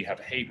pub because you have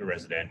a heap of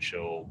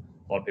residential,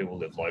 a lot of people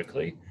live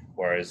locally.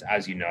 Whereas,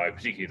 as you know,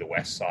 particularly the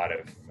west side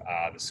of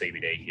the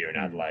CBD here in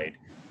Adelaide,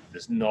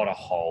 there's not a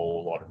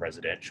whole lot of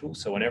residential.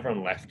 So when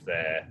everyone left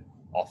there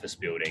office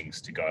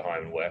buildings to go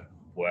home and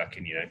work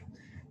and,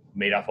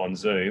 meet up on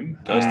Zoom.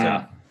 Ghost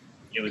town.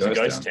 It was a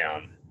ghost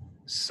town.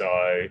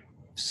 So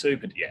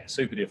super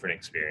different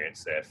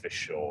experience there for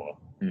sure.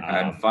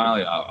 And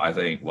finally, I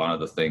think one of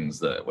the things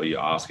that where you're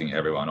asking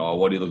everyone,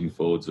 what are you looking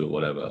forward to or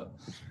whatever,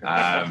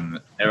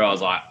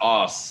 everyone's like,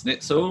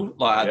 schnitzel,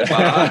 like at the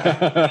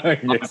bar,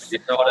 yes.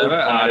 or whatever.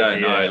 And I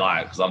don't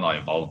know, because I'm not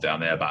involved down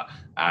there, but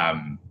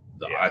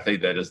I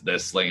think they're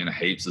slinging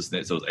heaps of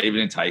schnitzels, even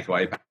in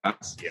takeaway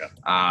packs.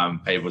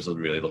 People are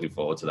really looking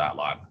forward to that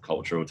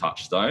cultural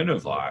touchstone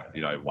of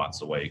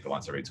once a week or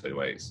once every 2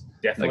 weeks.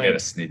 Definitely they get a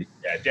snitty.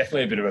 Yeah,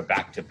 definitely a bit of a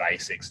back to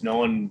basics. No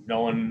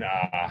one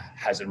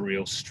has a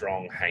real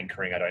strong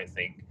hankering, I don't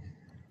think,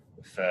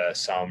 for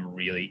some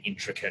really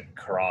intricate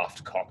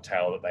craft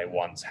cocktail that they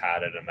once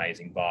had at an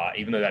amazing bar.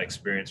 Even though that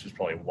experience was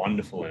probably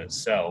wonderful in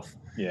itself.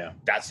 Yeah,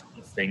 that's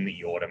the thing that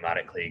you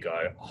automatically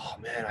go, oh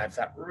man, I have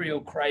that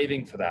real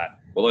craving for that.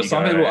 Well,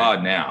 some people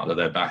are now that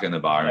they're back in the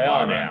bar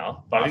environment. They are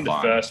now, but I think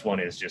the first one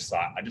is just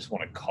I just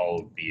want a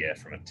cold beer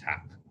from a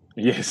tap.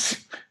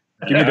 Yes,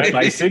 give me the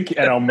basic,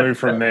 and I'll move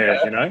from there.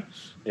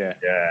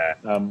 Yeah.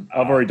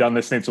 I've already done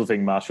the schnitzel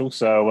thing, Marshall.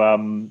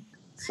 So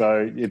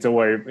it's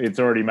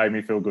already made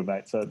me feel good,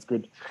 mate. So it's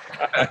good.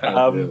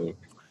 I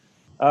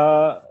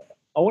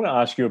want to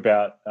ask you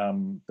about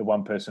the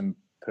 1 person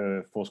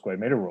per 4 square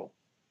meter rule.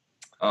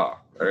 Oh,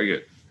 very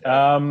good.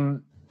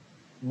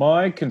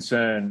 My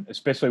concern,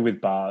 especially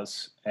with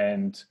bars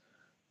and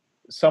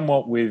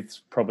somewhat with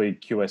probably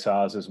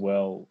QSRs as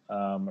well,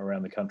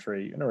 around the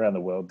country and around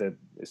the world, there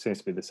seems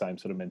to be the same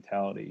sort of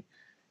mentality,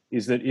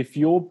 is that if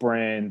your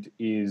brand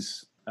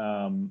is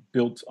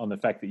built on the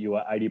fact that you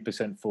are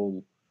 80%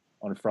 full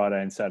on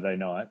Friday and Saturday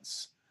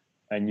nights,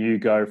 and you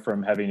go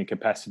from having a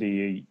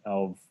capacity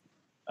of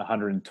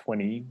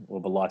 120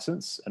 of a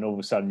license, and all of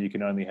a sudden you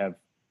can only have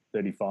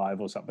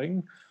 35 or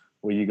something,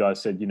 where you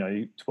guys said,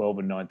 12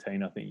 and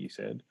 19, I think you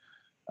said.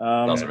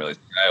 Doesn't really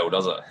scale,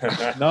 does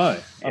it? No.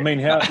 I mean,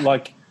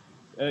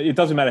 it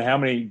doesn't matter how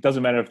many,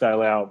 doesn't matter if they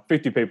allow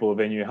 50 people a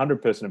venue,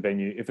 100 person a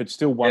venue, if it's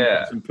still 1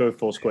 person per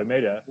 4 square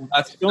meter,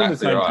 that's still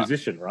exactly in the same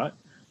position, right?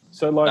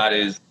 So that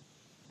is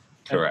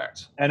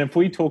correct. And if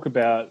we talk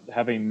about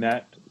having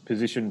that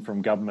position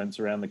from governments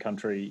around the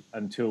country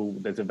until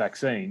there's a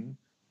vaccine,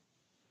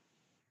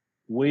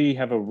 we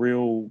have a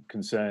real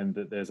concern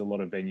that there's a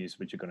lot of venues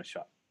which are going to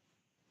shut.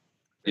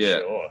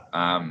 Sure.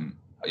 What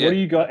do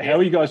you got? How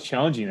are you guys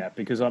challenging that?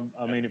 Because I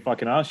mean, if I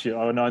can ask you,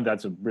 I know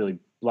that's a really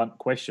blunt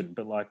question,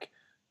 but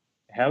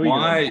how are you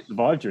going to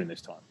survive during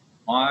this time?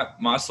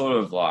 My sort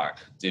of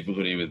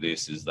difficulty with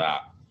this is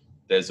that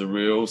there's a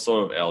real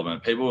sort of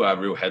element. People are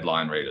real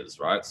headline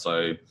readers, right?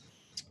 So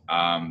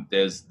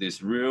there's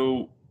this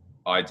real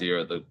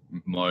idea at the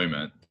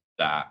moment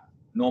that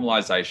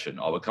normalization,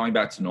 we're coming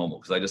back to normal,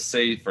 because they just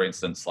see, for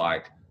instance,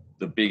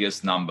 the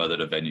biggest number that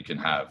a venue can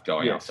have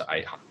going up to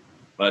 800.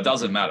 But it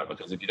doesn't matter,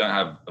 because if you don't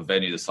have a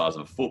venue the size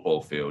of a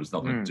football field, it's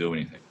not going to do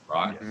anything,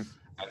 right? Yeah.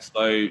 And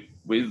so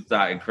with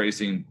that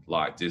increasing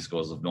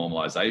discourse of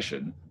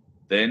normalization,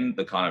 then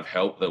the kind of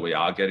help that we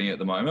are getting at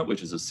the moment,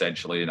 which is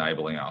essentially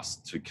enabling us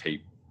to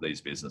keep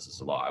these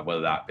businesses alive, whether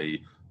that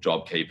be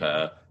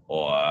JobKeeper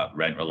or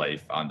rent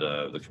relief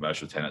under the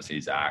Commercial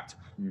Tenancies Act,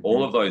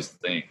 all of those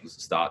things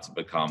start to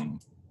become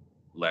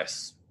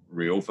less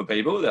real for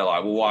people. They're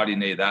like, well, why do you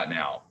need that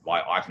now?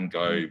 I can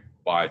go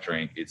buy a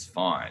drink, it's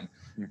fine.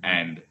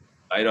 And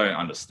they don't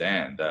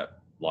understand that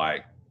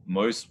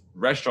most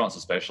restaurants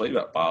especially,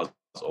 but bars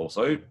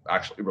also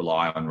actually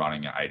rely on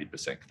running at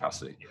 80%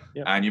 capacity.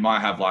 Yep. And you might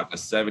have a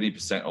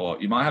 70%,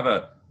 or you might have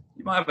a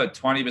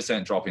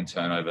 20% drop in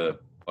turnover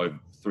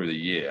through the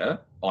year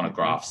on a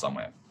graph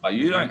somewhere. But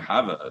you don't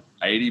have a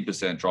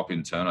 80% drop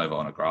in turnover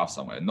on a graph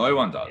somewhere. No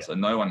one does,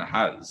 and no one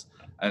has.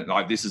 And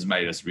this has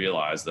made us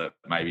realize that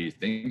maybe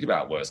think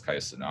about worst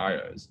case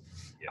scenarios.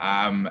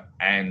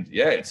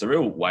 It's a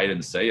real wait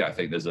and see. I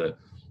think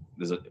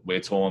we're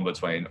torn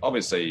between,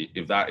 obviously,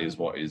 if that is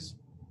what is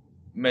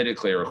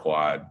medically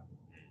required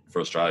for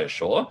Australia,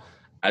 sure,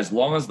 as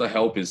long as the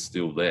help is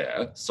still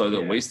there, so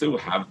that we still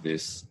have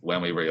this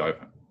when we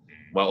reopen.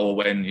 Well, or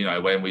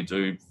when we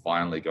do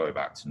finally go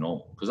back to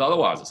normal, because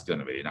otherwise it's going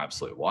to be an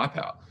absolute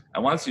wipeout.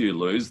 And once you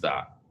lose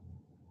that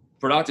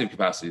productive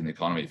capacity in the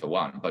economy, for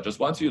one, but just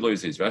once you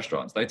lose these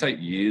restaurants, they take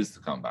years to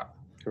come back.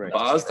 Correct.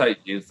 Bars take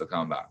years to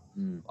come back.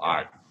 And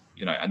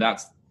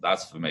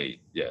that's for me.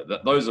 Yeah,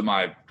 those are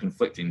my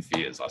conflicting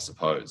fears, I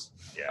suppose.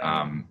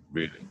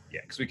 Really.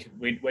 Yeah, because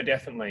we're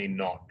definitely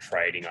not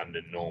trading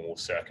under normal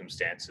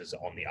circumstances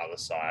on the other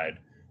side.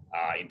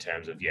 In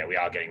terms of, we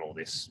are getting all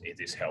this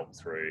help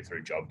through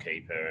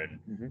JobKeeper,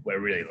 and we're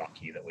really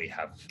lucky that we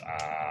have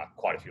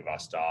quite a few of our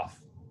staff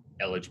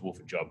eligible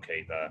for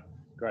JobKeeper.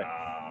 Great.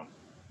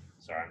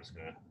 Sorry, I'm just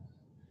going to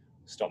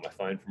stop my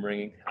phone from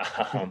ringing.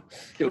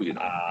 Kill you.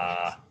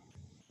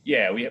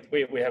 We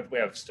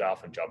have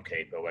staff on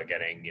JobKeeper. We're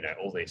getting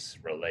all this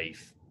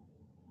relief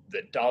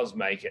that does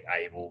make it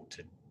able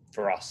to,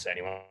 for us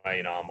anyway,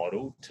 in our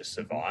model, to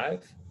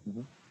survive.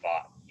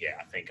 But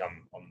I think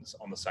I'm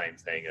on the same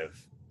thing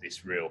of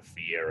this real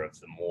fear of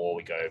the more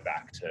we go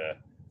back to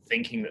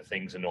thinking that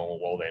things are normal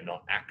while they're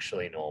not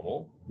actually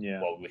normal,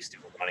 while we're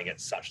still running at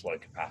such low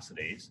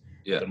capacities,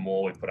 the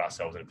more we put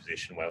ourselves in a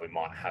position where we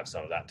might have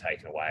some of that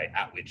taken away,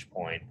 at which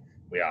point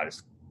we are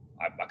just,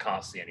 I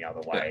can't see any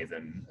other way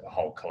than a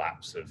whole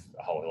collapse of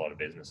a whole lot of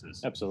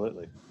businesses.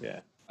 Absolutely, yeah.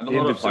 And a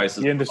lot of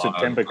places, the end of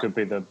September could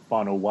be the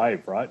final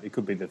wave, right? It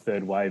could be the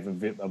third wave of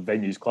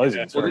venues closing.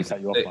 Yeah. Sorry to cut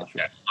you off,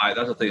 Marshall.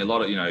 That's the thing. A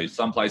lot of,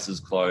 some places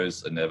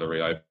close and never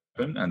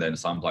reopen, and then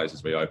some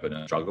places reopen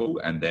and struggle.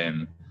 And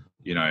then,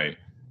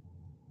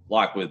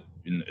 like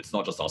it's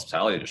not just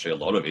hospitality industry, a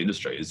lot of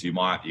industries, you're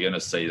going to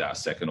see that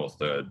second or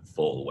third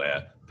fall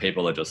where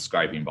people are just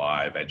scraping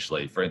by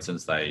eventually. For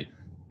instance, they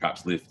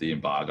perhaps lift the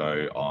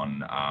embargo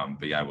on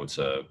being able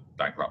to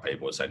bankrupt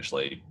people,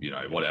 essentially,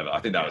 whatever. I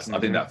think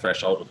that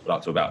threshold was put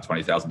up to about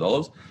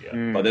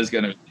 $20,000. But there's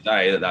going to be a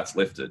day that's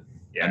lifted.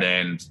 Yeah. And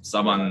then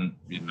someone,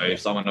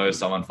 if someone owes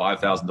someone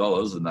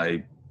 $5,000 and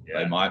they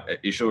might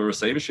issue a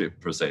receivership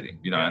proceeding,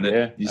 and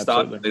then you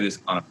start to see this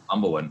kind of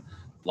tumble, and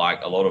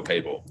like a lot of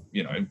people,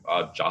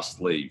 are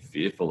justly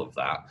fearful of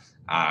that.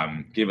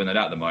 Given that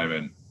at the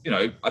moment,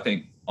 I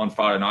think on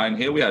Friday night in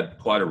here, we had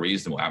quite a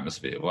reasonable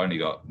atmosphere. We only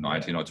got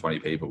 19 or 20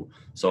 people.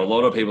 So a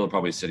lot of people are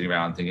probably sitting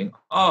around thinking,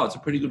 oh, it's a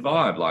pretty good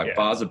vibe. Like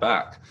bars are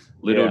back.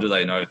 Little do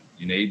they know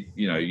you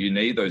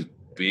need those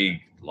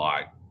big,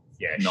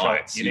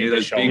 nights. You need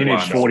those big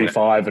ones.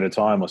 45 at a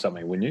time or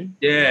something, wouldn't you?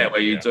 Yeah,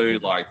 where you do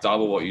like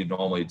double what you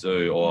normally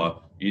do,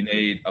 or you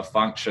need a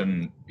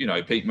function,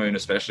 Peak Moon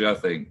especially, I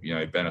think,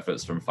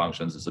 benefits from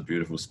functions. It's a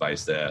beautiful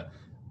space there.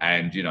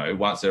 And,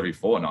 once every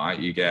fortnight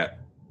you get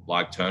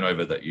like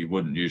turnover that you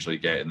wouldn't usually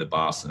get in the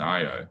bar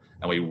scenario.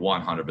 And we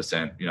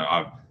 100%,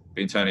 I've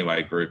been turning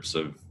away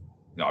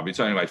I've been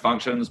turning away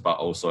functions, but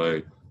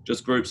also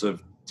just groups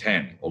of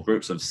 10 or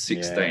groups of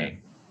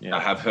 16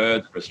 that have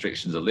heard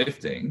restrictions are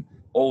lifting.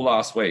 All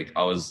last week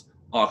I was,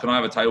 can I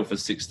have a table for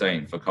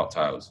 16 for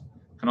cocktails?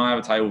 Can I have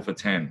a table for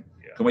 10?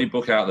 Can we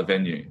book out the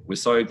venue? We're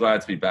so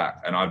glad to be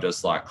back. And I'm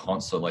just like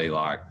constantly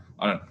like,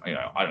 I don't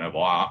know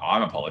why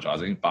I'm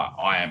apologizing, but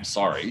I am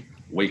sorry.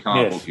 We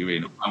can't book you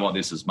in. I want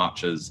this as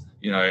much as,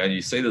 and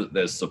you see that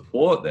there's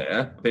support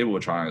there. People are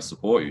trying to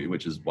support you,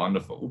 which is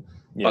wonderful,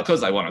 because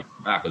they want to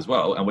come back as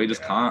well. And we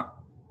just can't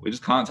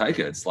take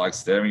it. It's like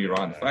staring you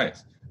right in the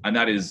face. And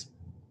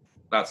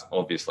that's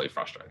obviously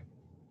frustrating.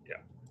 Yeah,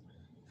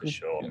 for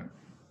sure.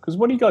 Because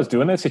what do you guys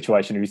do in that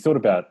situation? Have you thought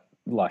about,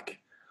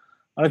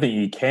 I don't think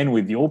you can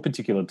with your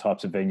particular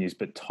types of venues,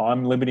 but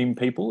time limiting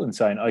people and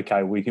saying,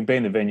 okay, we can be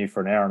in the venue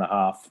for an hour and a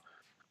half,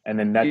 and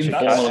then that's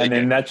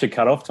your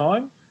cut-off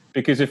time?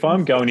 Because if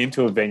I'm going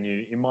into a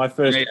venue in my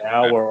first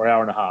hour or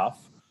hour and a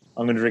half,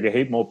 I'm going to drink a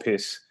heap more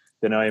piss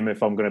than I am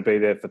if I'm going to be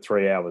there for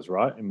 3 hours,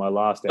 right? In my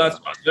last hour. That's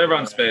right. So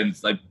everyone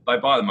they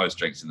buy the most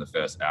drinks in the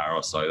first hour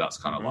or so. That's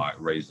kind of like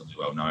reasonably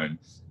well known.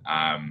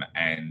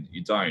 And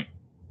you don't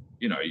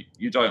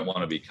want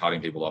to be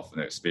cutting people off from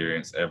their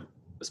experience,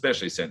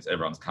 especially since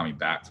everyone's coming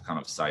back to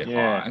kind of say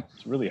hi.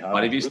 It's really hard.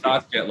 But if you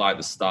start to get like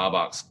the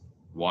Starbucks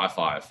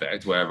Wi-Fi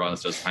effect where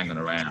everyone's just hanging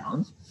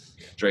around,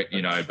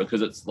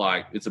 because it's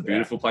a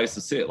beautiful place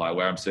to sit. Like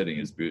where I'm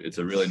sitting it's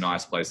a really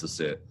nice place to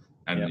sit,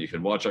 and you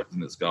can watch everything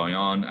that's going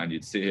on, and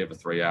you'd sit here for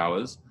 3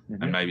 hours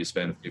and maybe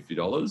spend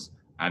 $50,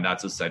 and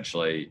that's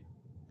essentially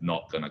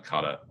not going to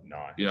cut it.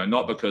 No,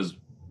 not because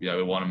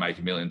we want to make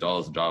 $1 million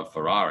and drive a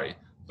Ferrari,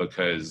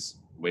 because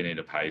we need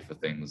to pay for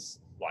things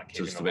like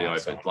just to be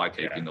open, like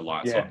keeping the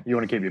lights on. You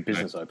want to keep your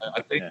business open.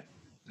 I think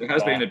there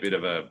has been a bit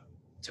of a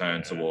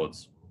turn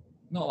towards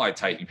not like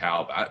taking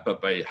power back,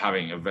 but be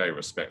having a very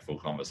respectful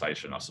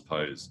conversation, I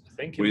suppose,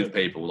 with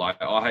people. Like,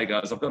 oh, hey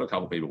guys, I've got a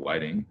couple of people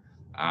waiting.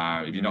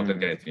 If you're not going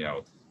to get anything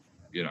else,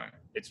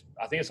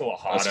 I think it's a lot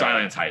harder.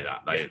 Australians hate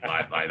that. They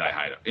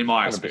hate it. In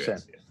my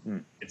experience,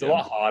 it's a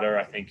lot harder,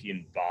 I think,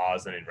 in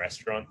bars than in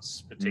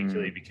restaurants,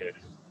 particularly because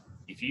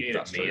if you eat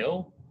a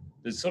meal,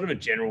 there's sort of a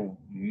general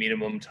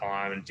minimum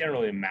time and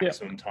generally a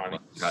maximum time.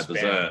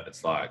 Dessert,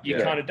 it's like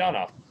you're kind of done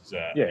after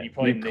dessert. Yeah,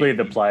 you clear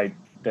the plate,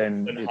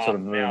 then it's sort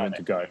of movement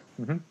to go.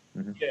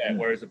 Yeah,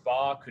 whereas a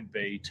bar could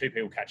be two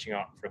people catching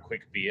up for a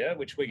quick beer,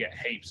 which we get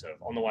heaps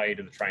of on the way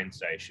to the train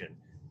station.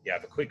 You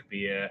have a quick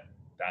beer,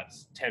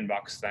 that's $10,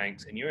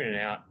 thanks, and you're in and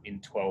out in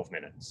 12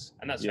 minutes.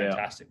 And that's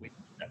fantastic. We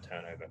that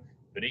turnover.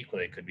 But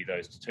equally, it could be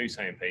those two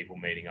same people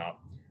meeting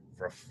up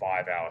for a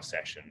 5-hour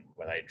session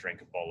where they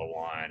drink a bottle of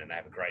wine and they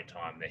have a great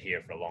time. They're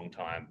here for a long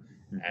time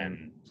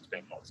and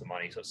spend lots of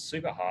money. So it's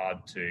super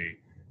hard to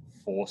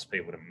force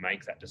people to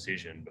make that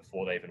decision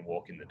before they even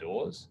walk in the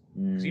doors.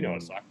 Because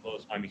it's like all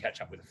the time you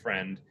catch up with a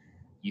friend,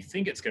 you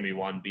think it's going to be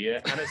one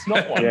beer, and it's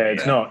not one beer.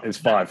 It's not. It's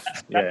 5.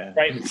 That's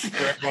great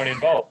for everyone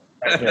involved.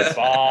 It's great for the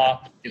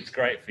bar. It's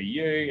great for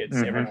you.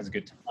 Everyone has a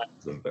good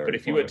time. But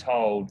if you were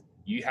told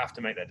you have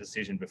to make that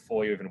decision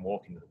before you even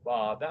walk into the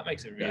bar, that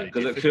makes it really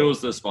difficult. Because it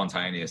kills the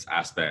spontaneous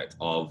aspect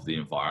of the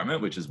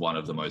environment, which is one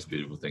of the most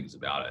beautiful things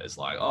about it. It's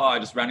like, oh, I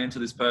just ran into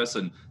this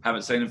person,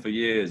 haven't seen him for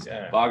years.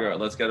 Bugger it,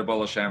 let's get a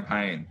bottle of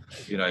champagne.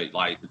 It's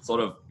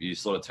you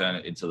sort of turn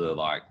it into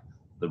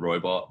the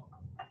robot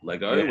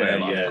Lego,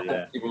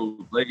 where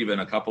people leave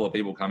and a couple of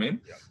people come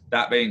in. Yeah.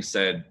 That being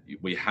said,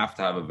 we have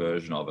to have a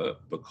version of it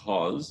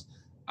because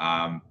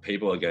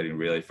people are getting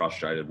really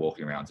frustrated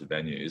walking around to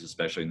venues,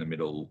 especially in the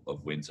middle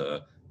of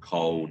winter,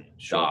 cold,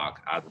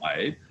 dark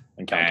Adelaide,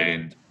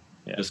 and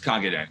just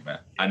can't get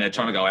anywhere. And they're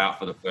trying to go out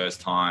for the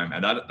first time,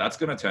 and that's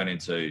going to turn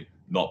into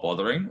not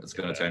bothering. It's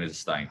going to turn into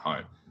staying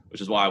home,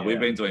 which is why we've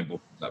been doing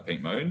bookings at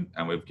Pink Moon,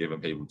 and we've given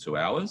people 2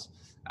 hours.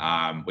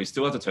 We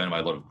still have to turn away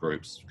a lot of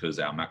groups because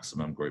our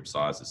maximum group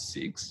size is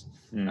 6.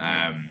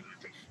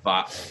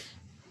 But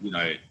you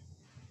know,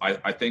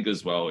 I think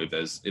as well, if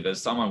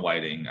there's someone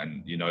waiting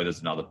and you know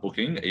there's another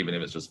booking, even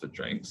if it's just for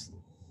drinks,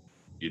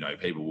 you know,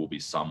 people will be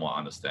somewhat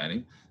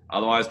understanding.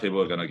 Otherwise, people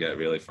are going to get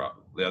really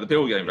the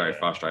people were getting very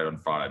frustrated on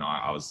Friday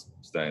night. I was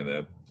standing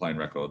there playing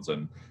records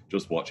and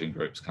just watching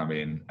groups come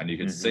in, and you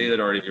can see that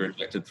already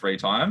rejected 3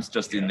 times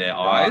just in their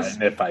eyes, in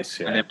their face.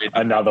 Yeah. And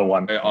Another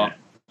one.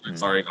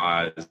 Sorry,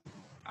 guys.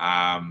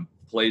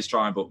 Please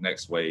try and book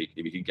next week.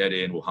 If you can get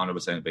in, we'll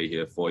 100% be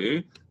here for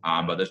you.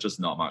 But there's just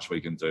not much we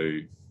can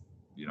do.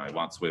 You know,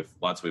 once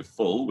we're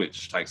full,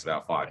 which takes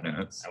about 5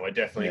 minutes. And we're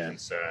definitely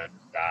concerned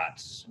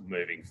that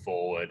moving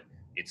forward,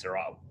 it's all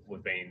right.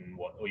 We've been,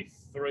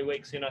 3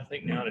 weeks in, I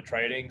think, now to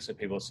trading. So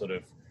people are sort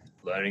of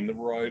learning the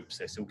ropes.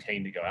 They're still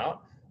keen to go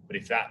out. But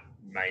if that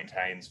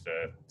maintains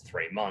for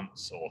 3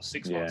 months or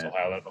 6 months or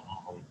however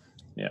long,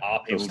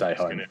 are people just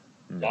going to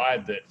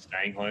decide that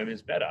staying home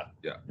is better?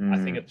 Yeah. I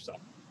think it's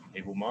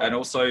people might. And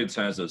also in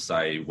terms of,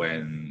 say,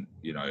 when,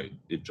 you know,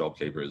 if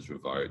JobKeeper is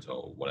revoked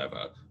or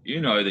whatever,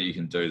 you know that you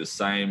can do the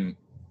same,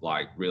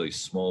 like, really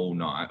small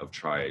night of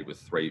trade with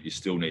 3, you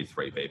still need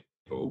 3 people.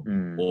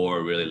 Or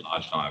a really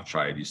large night of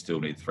trade, you still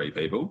need 3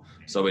 people.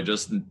 So we're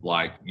just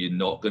like, you're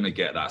not going to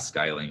get that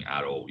scaling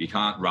at all. You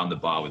can't run the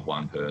bar with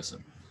 1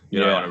 person. You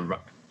know,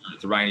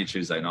 it's a rainy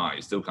Tuesday night,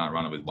 you still can't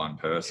run it with 1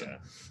 person.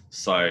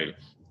 So,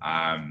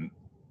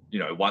 you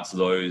know, once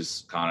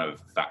those kind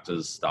of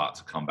factors start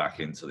to come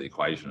back into the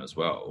equation as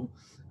well,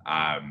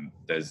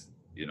 there's,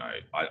 you know,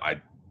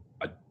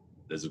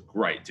 there's a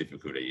great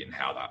difficulty in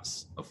how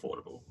that's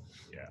affordable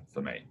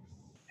for me.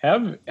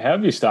 How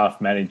have your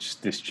staff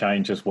managed this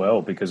change as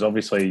well? Because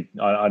obviously,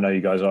 I know you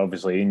guys are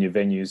obviously in your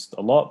venues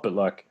a lot, but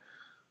like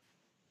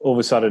all of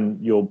a sudden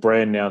your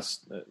brand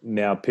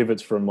now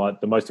pivots from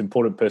like the most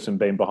important person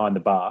being behind the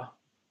bar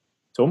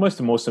to almost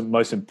the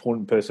most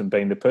important person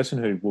being the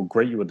person who will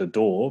greet you at the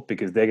door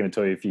because they're going to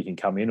tell you if you can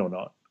come in or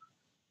not.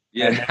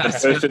 Yeah.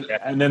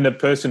 And then the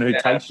person who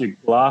takes your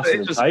glass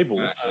at the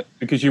table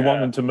because you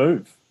want them to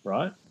move,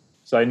 right?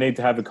 So you need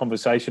to have a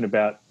conversation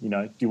about, you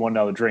know, do you want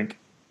another drink?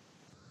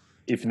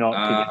 If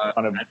not,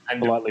 kind of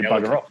politely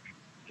bugger off,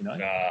 you know?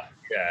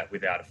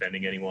 Without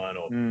offending anyone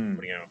or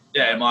putting out.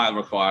 Yeah, it might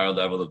require a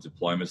level of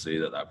diplomacy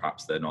that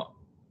perhaps they're not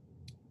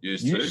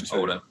used to.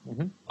 Or whatever.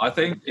 I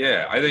think,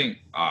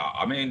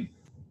 I mean,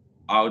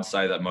 I would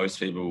say that most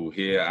people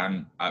here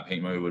and at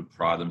Pink Moon would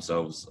pride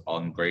themselves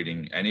on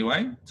greeting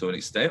anyway, to an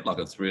extent. Like,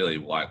 it's really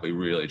like we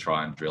really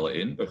try and drill it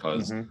in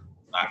because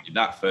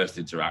that first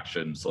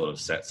interaction sort of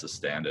sets a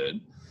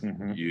standard.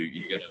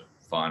 You get to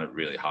find it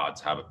really hard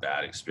to have a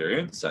bad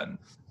experience, and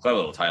Clever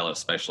Little Taylor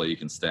especially, you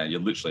can stand,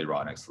 you're literally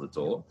right next to the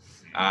door.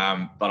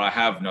 But I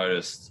have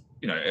noticed,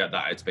 you know,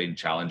 that it's been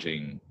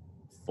challenging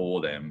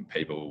for them,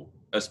 people,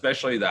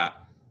 especially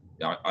that,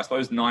 you know, I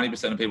suppose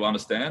 90% of people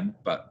understand,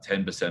 but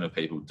 10% of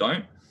people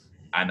don't.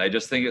 And they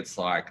just think it's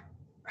like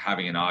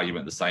having an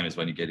argument the same as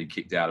when you're getting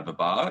kicked out of a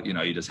bar. You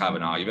know, you just have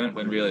an argument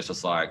when really it's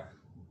just like,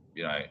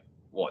 you know,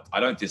 what? I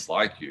don't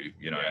dislike you,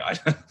 you know.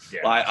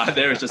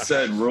 There is just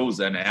certain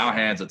rules, and our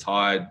hands are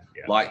tied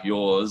like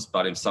yours.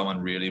 But if someone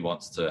really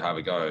wants to have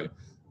a go,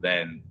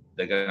 then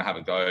they're going to have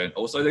a go, and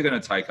also they're going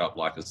to take up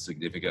like a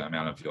significant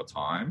amount of your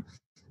time,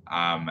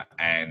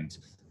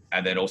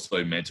 and then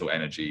also mental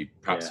energy,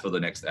 perhaps for the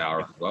next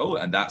hour as well.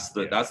 And that's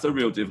the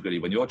real difficulty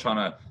when you're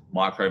trying to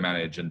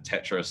micromanage and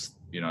Tetris.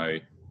 You know,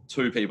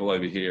 2 people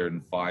over here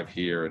and 5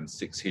 here and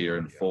 6 here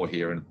and 4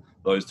 here, and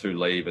those 2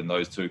 leave and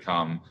those 2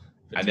 come.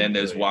 And then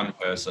there's one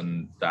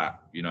person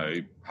that, you know,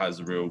 has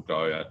a real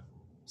go at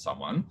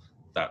someone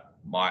that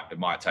it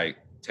might take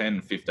 10,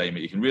 15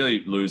 minutes. You can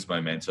really lose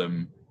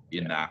momentum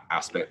in that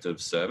aspect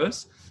of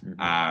service.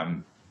 But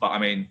I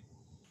mean,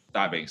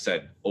 that being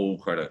said, all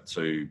credit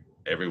to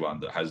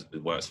everyone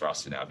that works for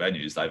us in our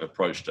venues. They've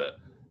approached it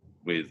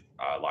with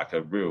like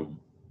a real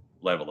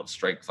level of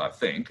strength, I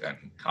think, and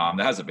calm.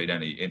 There hasn't been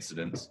any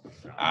incidents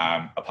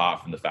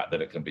apart from the fact that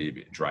it can be a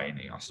bit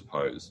draining, I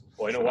suppose.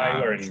 Well, in a way,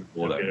 we're in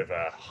a bit of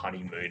a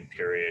honeymoon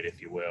period,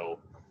 if you will,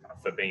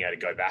 for being able to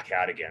go back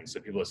out again. So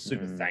people are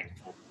super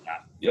thankful for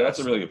that. That's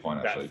a really good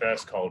point, actually. That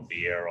first cold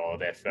beer or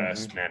their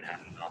first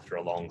Manhattan after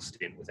a long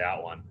stint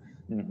without one.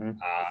 And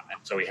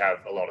so we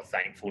have a lot of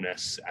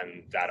thankfulness,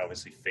 and that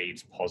obviously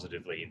feeds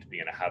positively into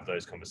being able to have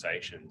those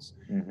conversations.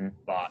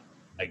 But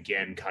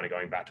again, kind of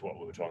going back to what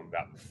we were talking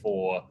about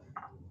before,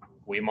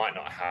 we might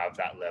not have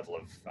that level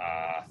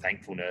of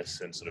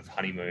thankfulness and sort of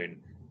honeymoon.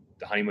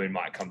 The honeymoon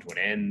might come to an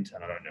end,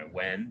 and I don't know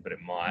when, but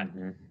it might.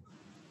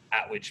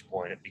 at which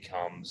point it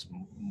becomes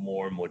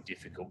more and more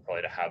difficult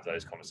probably to have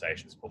those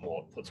conversations,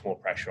 puts more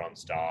pressure on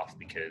staff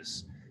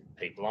because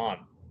people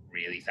aren't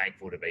really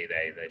thankful to be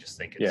there. They just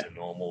think it's a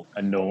normal.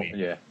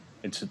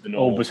 It's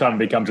all of a sudden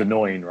becomes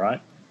annoying,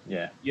 right?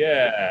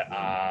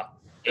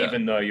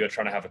 Even though you're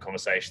trying to have a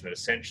conversation that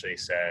essentially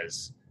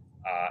says,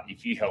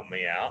 if you help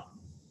me out,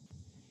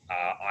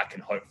 I can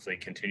hopefully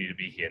continue to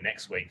be here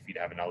next week for you to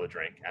have another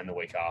drink, and the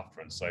week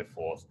after, and so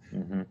forth.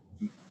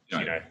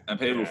 And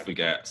people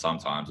forget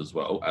sometimes as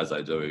well, as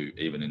they do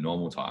even in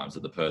normal times,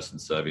 that the person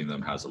serving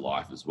them has a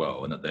life as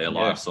well, and that their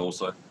life's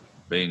also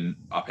been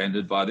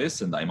upended by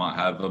this, and they might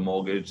have a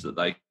mortgage that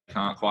they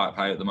can't quite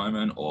pay at the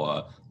moment,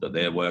 or that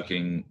they're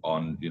working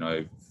on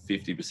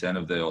 50%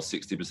 of their or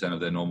 60% of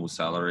their normal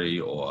salary,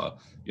 or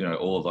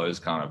all of those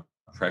kind of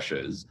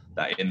pressures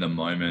that in the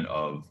moment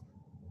of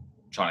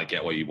trying to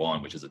get what you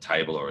want, which is a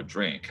table or a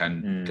drink,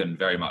 can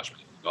very much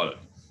be forgotten.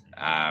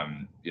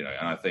 And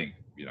I think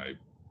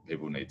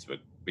people need to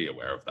be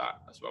aware of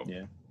that as well.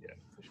 Yeah,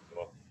 for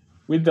sure.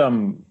 With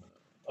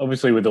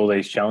obviously with all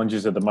these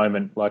challenges at the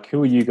moment, like,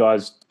 who are you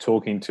guys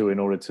talking to in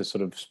order to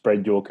sort of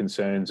spread your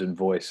concerns and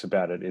voice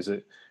about it? Is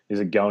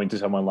it going to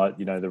someone like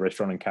the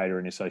Restaurant and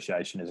Catering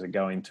Association? Is it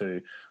going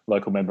to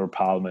local member of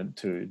parliament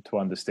to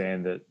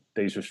understand that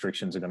these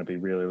restrictions are going to be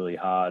really, really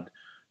hard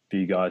for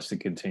you guys to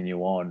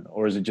continue on,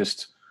 or is it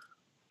just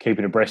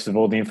keeping abreast of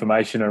all the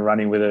information and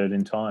running with it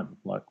in time?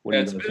 Like,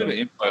 it's a bit of an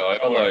info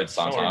overload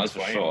sometimes, for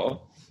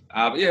sure.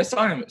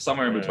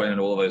 Somewhere in between and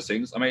all of those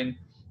things. I mean,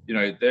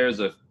 there's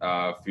a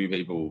few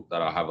people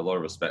that I have a lot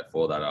of respect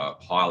for that are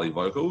highly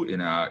vocal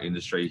in our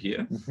industry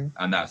here,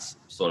 and that's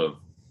sort of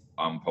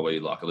probably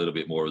like a little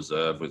bit more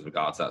reserved with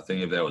regards to that thing.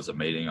 If there was a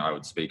meeting, I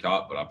would speak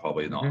up, but I'm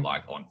probably not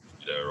like on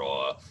Twitter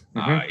or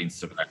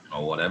Instagram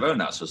or whatever,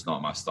 and that's just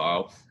not my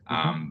style.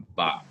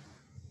 But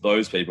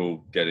those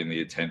people getting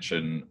the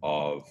attention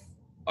of,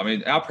 I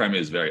mean, our Premier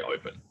is very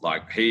open.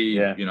 Like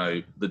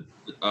a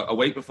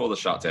week before the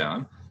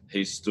shutdown,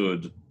 he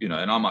stood, and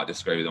I might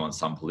disagree with him on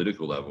some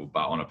political level,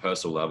 but on a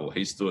personal level,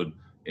 he stood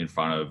in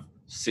front of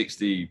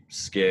 60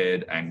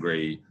 scared,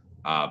 angry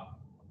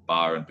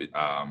bar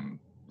and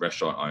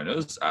restaurant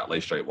owners at Lee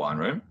Street Wine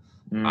Room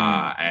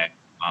and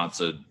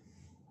answered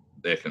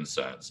their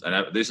concerns.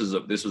 And this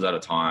was at a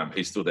time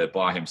he stood there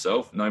by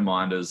himself, no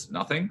minders,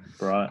 nothing.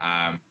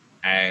 Right.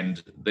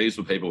 And these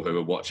were people who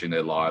were watching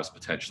their lives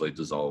potentially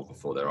dissolve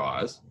before their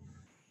eyes.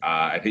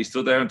 And he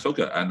stood there and took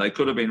it. And they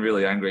could have been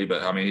really angry,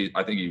 but I mean,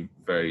 I think he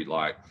very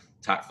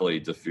tactfully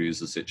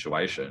diffused the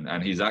situation.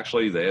 And he's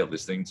actually there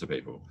listening to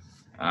people.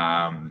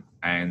 And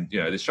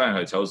the Australian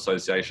Hotels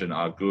Association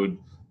are good.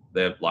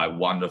 They're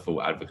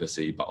wonderful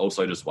advocacy, but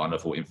also just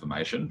wonderful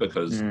information,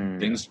 because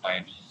things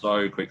change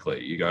so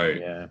quickly. You go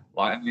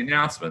the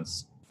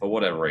announcements, for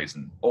whatever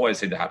reason, always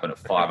seem to happen at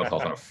 5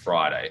 o'clock on a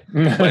Friday.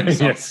 When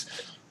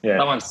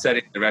someone's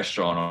setting the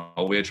restaurant,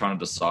 or we're trying to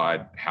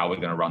decide how we're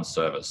going to run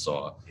service,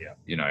 or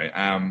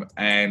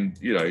and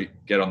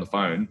get on the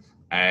phone,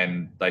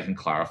 and they can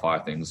clarify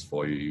things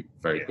for you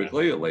very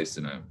quickly, at least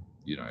in a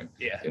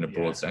in a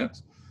broad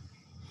sense.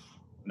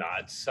 No,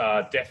 it's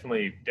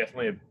definitely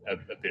a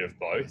bit of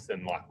both.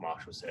 And like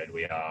Marshall said,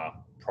 we are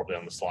probably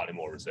on the slightly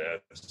more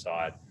reserved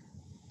side,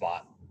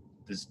 but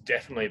there's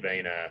definitely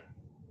been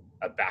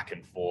a back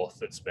and forth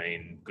that's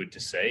been good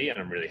to see. And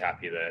I'm really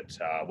happy that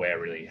we're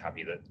really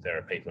happy that there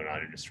are people in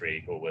our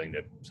industry who are willing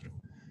to sort of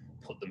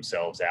put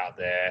themselves out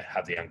there,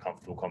 have the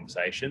uncomfortable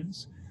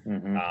conversations.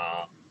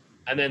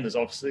 And then there's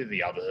obviously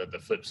the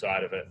flip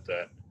side of it,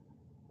 that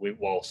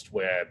whilst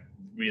we're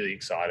really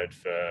excited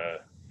for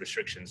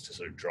restrictions to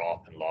sort of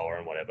drop and lower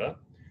and whatever,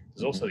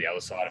 there's also the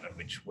other side of it,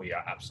 which we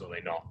are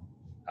absolutely not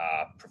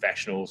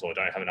professionals or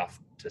don't have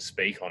enough to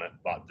speak on it,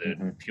 but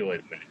the purely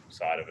the medical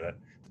side of it,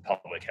 the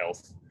public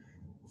health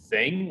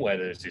thing, where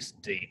there's this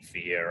deep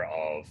fear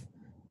of,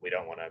 we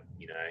don't want to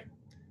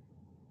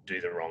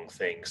do the wrong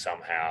thing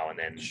somehow, and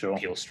then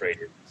Peel Street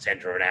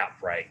centre an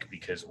outbreak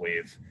because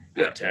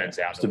it turns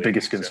out it's the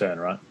biggest concern,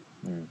 right?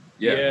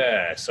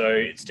 So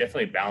it's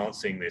definitely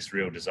balancing this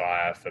real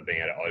desire for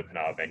being able to open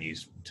our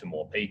venues to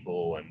more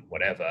people and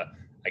whatever,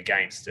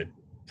 against a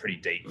pretty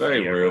deep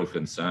very real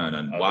concern,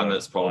 and one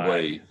that's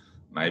probably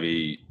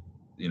maybe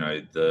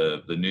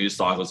the news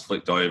cycle's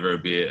flicked over a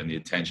bit, and the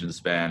attention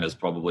span has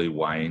probably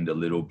waned a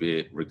little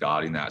bit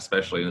regarding that,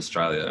 especially in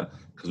Australia,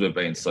 because we've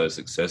been so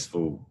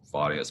successful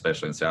fighting,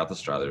 especially in South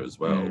Australia as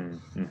well,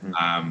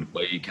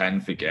 where you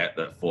can forget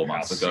that 4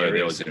 months ago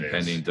there was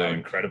impending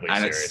doom,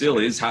 and it still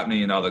is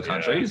happening in other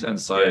countries. And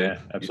so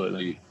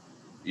absolutely,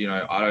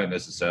 I don't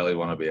necessarily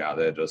want to be out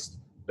there just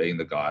being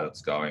the guy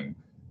that's going,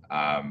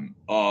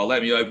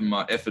 let me open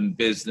my effing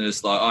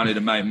business, I need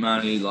to make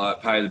money,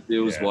 pay the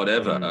bills,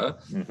 whatever.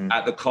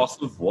 At the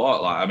cost of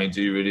what?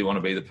 Do you really want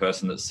to be the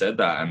person that said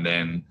that, and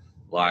then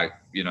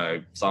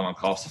someone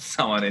coughs on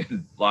someone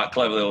in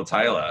Clever Little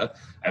Taylor,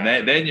 and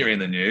then you're in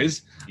the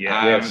news?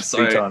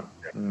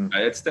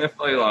 It's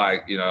definitely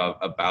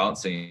a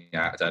balancing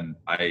act, and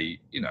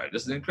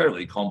just an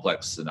incredibly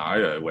complex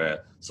scenario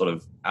where sort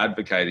of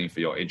advocating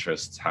for your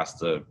interests has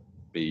to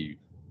be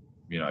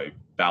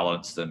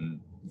balanced and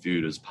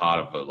viewed as part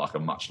of a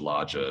much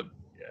larger,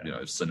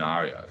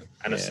 scenario.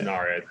 And a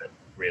scenario that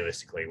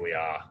realistically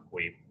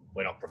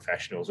we're not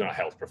professionals, we're not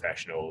health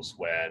professionals,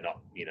 we're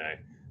not,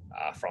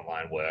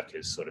 frontline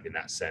workers sort of in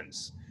that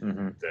sense,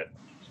 that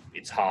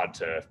it's hard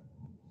to,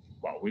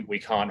 we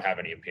can't have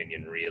any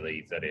opinion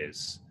really that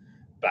is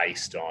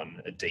based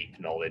on a deep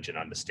knowledge and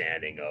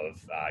understanding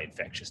of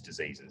infectious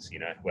diseases,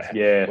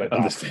 we're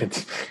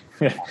understand.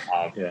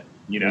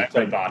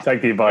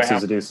 Take the advice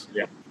as it is.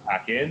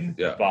 Back in,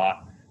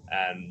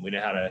 and we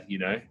know how to,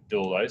 do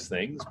all those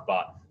things,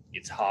 but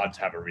it's hard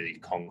to have a really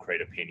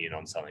concrete opinion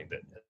on something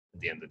that at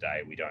the end of the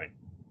day,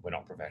 we're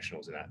not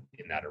professionals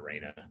in that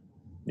arena.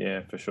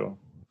 Yeah, for sure.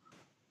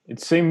 It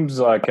seems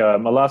like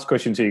my last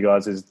question to you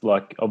guys is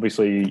like,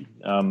 obviously,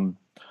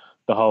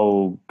 the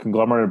whole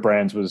conglomerate of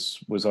brands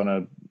was on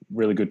a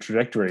really good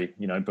trajectory,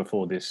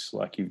 before this.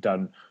 Like, you've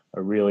done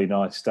a really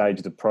nice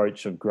staged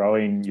approach of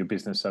growing your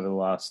business over the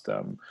last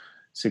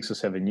 6 or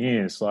 7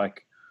 years.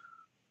 Like,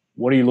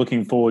 what are you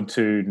looking forward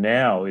to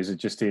now? Is it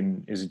just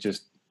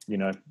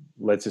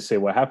let's just see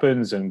what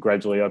happens and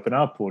gradually open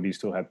up, or do you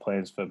still have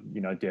plans for, do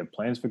you have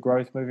plans for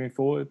growth moving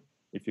forward,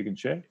 if you can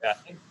share? Yeah, I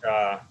think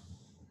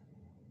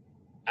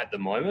at the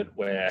moment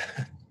we're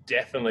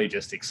definitely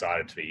just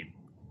excited to be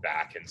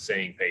back and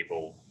seeing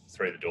people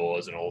through the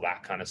doors and all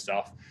that kind of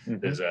stuff.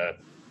 There's a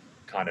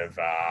kind of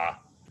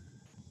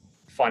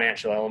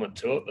financial element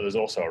to it, but there's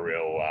also a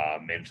real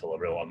mental, a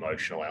real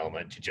emotional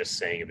element to just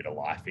seeing a bit of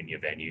life in your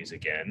venues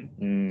again.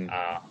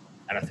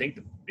 And I think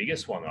the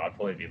biggest one that I'd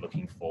probably be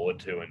looking forward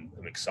to and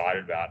I'm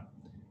excited about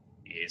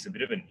is a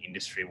bit of an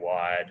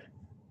industry-wide,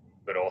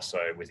 but also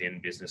within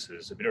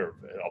businesses, a bit of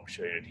an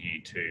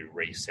opportunity to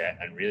reset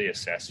and really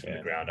assess from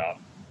the ground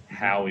up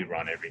how we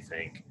run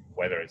everything,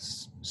 whether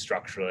it's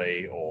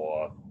structurally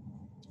or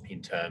in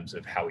terms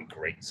of how we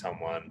greet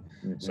someone.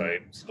 So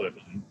sort of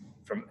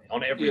from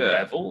on every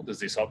level, there's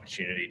this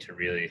opportunity to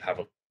really have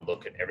a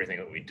look at everything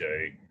that we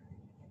do,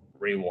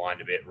 rewind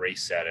a bit,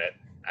 reset it,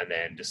 and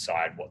then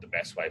decide what the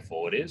best way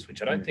forward is,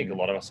 which I don't think a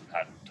lot of us have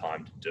had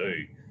time to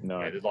do.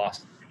 No. The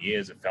last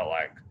years, it felt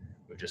like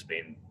we've just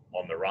been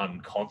on the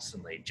run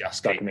constantly, just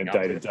stuck keeping in up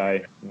day to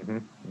day.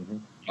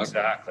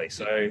 Exactly.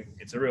 So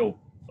it's a real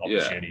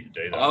opportunity to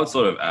do that. I would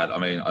sort of add,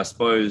 I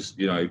suppose,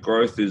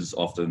 growth is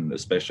often,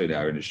 especially in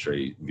our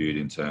industry, viewed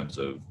in terms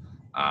of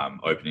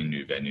opening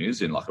new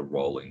venues in like a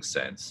rolling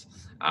sense.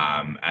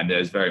 And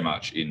there's very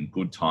much in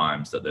good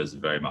times that there's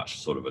very much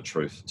sort of a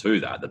truth to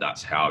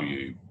that's how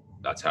you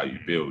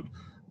build.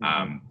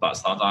 But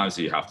sometimes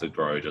you have to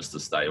grow just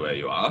to stay where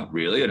you are,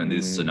 really. And in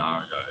this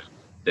scenario,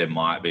 there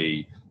might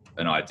be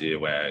an idea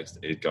where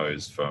it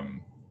goes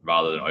from,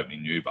 rather than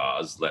opening new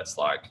bars, let's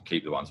like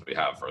keep the ones that we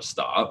have for a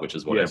start, which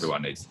is what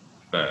everyone needs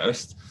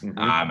first.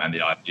 And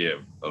the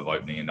idea of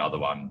opening another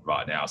one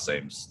right now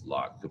seems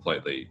like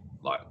completely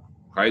like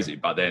crazy.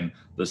 But then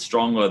the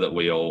stronger that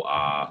we all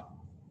are,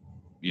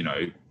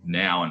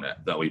 now and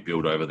that we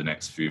build over the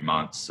next few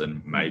months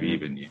and maybe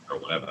even year or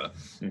whatever,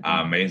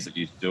 means that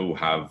you still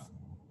have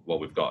what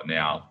we've got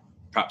now,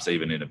 perhaps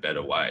even in a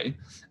better way.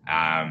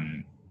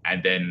 And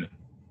then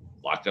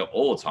like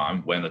all the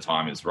time, when the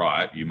time is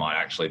right, you might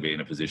actually be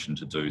in a position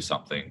to do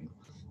something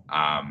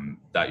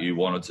that you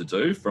wanted to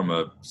do from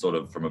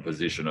a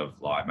position of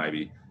like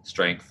maybe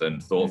strength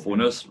and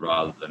thoughtfulness,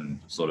 rather than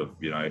sort of,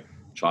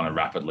 trying to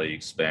rapidly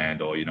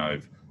expand or,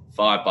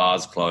 5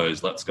 bars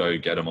closed, let's go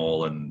get them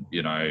all and,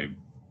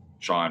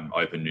 try and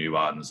open new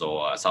ones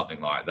or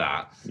something like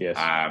that. Yes.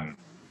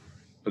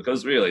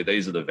 Because really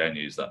these are the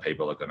venues that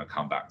people are going to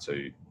come back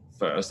to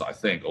first, I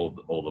think, all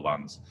the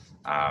ones,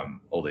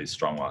 all these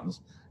strong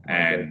ones.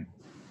 And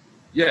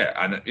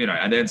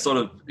and then sort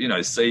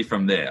of, see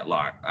from there,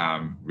 like,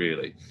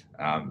 really,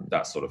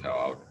 that's sort of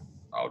how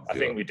I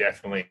think we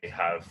definitely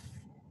have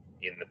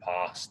in the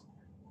past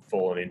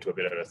fallen into a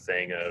bit of a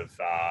thing of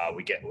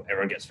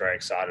everyone gets very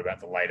excited about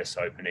the latest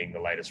opening, the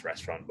latest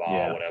restaurant,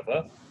 bar,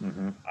 whatever.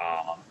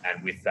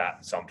 And with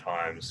that,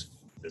 sometimes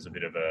there's a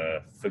bit of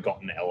a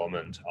forgotten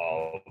element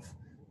of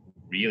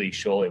really,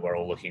 surely we're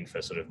all looking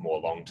for sort of more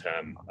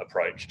long-term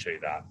approach to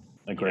that.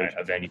 Agreed.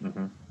 A venue,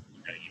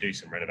 you do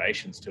some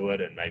renovations to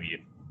it and maybe you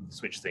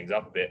switch things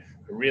up a bit,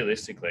 but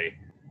realistically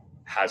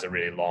has a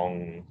really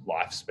long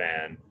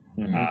lifespan.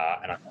 And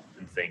I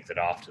often think that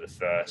after the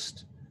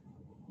first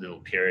little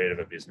period of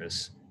a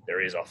business,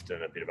 there is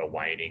often a bit of a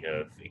waning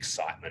of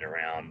excitement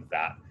around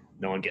that.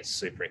 No one gets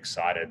super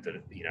excited that,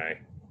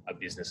 a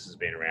business has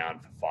been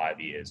around for 5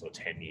 years or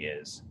 10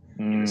 years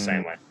in the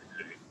same way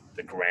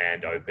the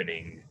grand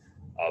opening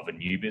of a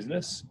new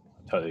business.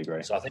 Totally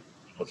agree. So I think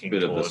looking a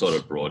bit of the sort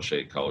of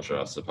broadsheet culture,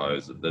 I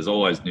suppose. There's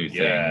always new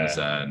things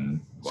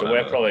and whatever. So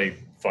we're probably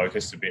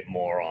focused a bit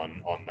more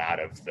on that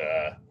of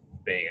the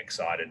being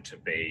excited to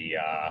be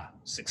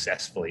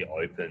successfly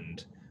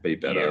opened be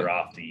better year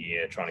after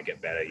year, trying to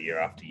get better year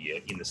after year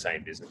in the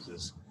same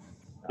businesses.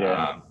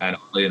 And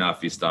oddly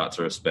enough, you start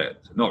to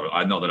respect,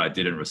 not that I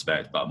didn't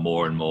respect, but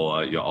more and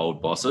more your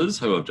old bosses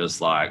who have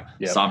just like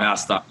somehow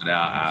stuck it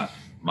out at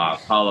my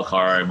Paula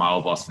Coro, my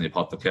old boss in the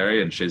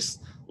apothecary, and she's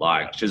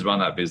Like she's run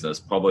that business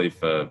probably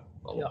for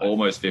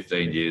almost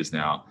 15 years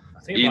now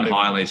in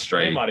Hindley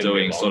Street,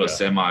 doing sort of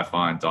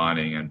semi-fine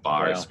dining and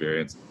bar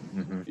experience.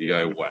 Mm-hmm. You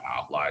go,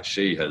 wow, like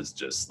she has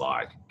just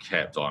like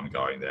kept on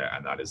going there,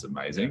 and that is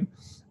amazing.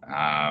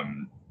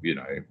 You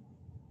know,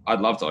 I'd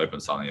love to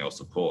open something else,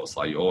 of course.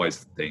 Like you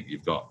always think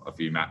you've got a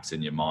few maps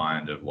in your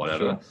mind of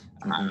whatever,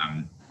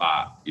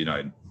 but you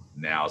know,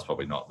 now is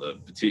probably not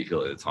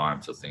particularly the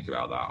time to think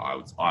about that.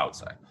 I would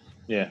say.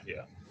 Yeah.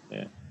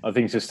 I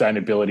think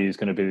sustainability is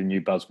going to be the new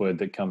buzzword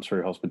that comes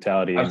through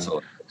hospitality in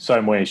so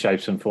many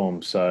shapes and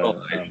forms.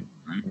 So, and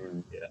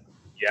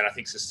I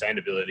think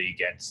sustainability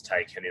gets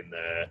taken in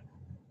the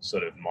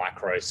sort of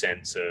micro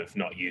sense of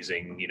not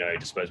using, you know,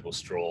 disposable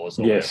straws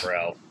or whatever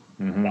else,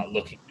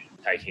 but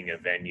taking a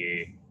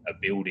venue, a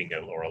building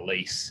or a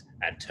lease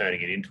and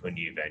turning it into a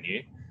new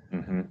venue.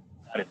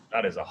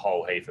 That is a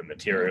whole heap of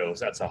materials.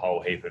 That's a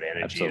whole heap of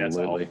energy. That's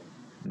a whole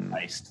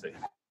waste that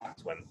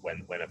happens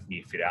when a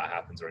new fit out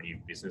happens or a new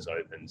business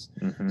opens.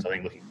 So I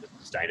think looking at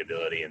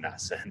sustainability in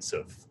that sense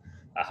of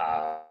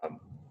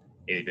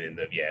even in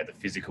the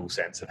physical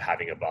sense of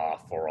having a bar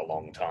for a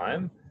long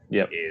time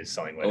is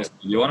something where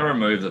you want to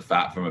remove the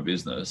fat from a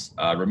business,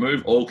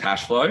 remove all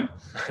cash flow,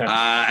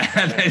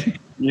 and then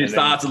you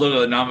start to look at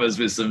the numbers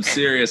with some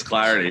serious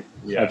clarity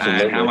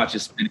and how much you're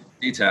spending on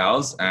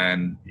details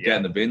and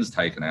getting the bins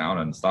taken out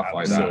and stuff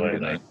like that. You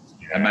know?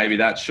 And maybe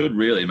that should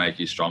really make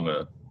you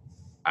stronger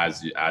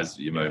as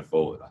you move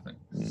forward, I think.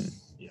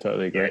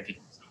 Totally agree. If you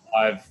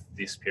survive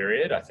this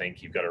period, I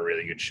think you've got a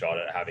really good shot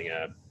at having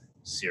a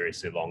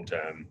seriously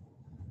long-term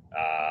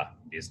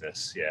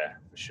business. Yeah,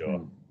 for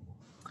sure.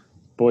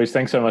 Boys,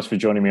 thanks so much for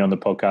joining me on the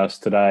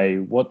podcast today.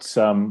 What's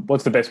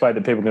the best way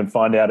that people can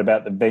find out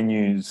about the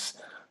venues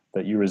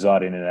that you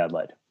reside in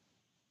Adelaide?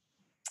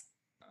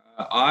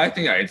 I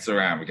think our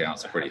Instagram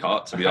accounts are pretty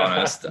hot, to be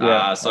honest.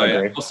 So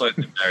it's also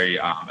very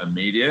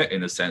immediate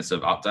in the sense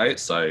of updates.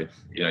 So,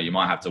 you know, you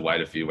might have to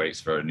wait a few weeks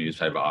for a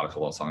newspaper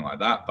article or something like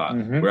that. But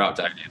we're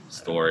updating the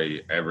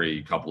story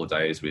every couple of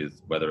days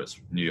with whether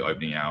it's new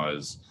opening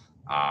hours,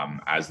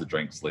 as the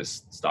drinks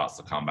list starts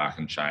to come back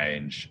and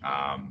change,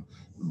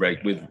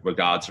 with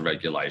regard to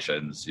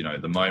regulations. You know,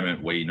 the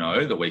moment we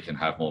know that we can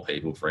have more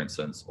people, for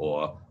instance,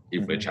 or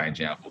if we're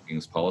changing our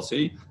bookings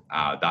policy,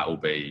 that will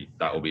be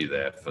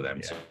there for them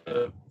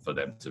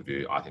to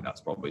view. I think that's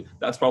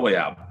probably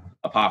our,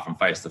 apart from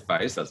face to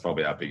face, that's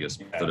probably our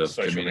biggest sort of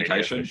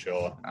communication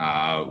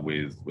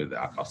with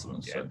our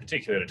customers. Yeah,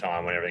 particularly at a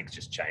time when everything's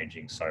just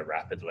changing so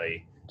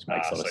rapidly. It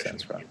makes a lot of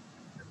sense, right?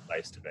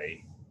 Place to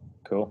be.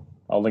 Cool.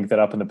 I'll link that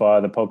up in the bio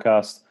of the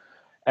podcast.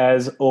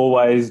 As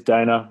always,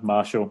 Dana,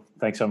 Marshall,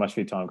 thanks so much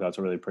for your time, guys.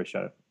 I really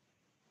appreciate it.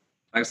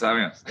 Thanks for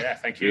having us. Yeah,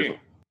 thank you. Beautiful.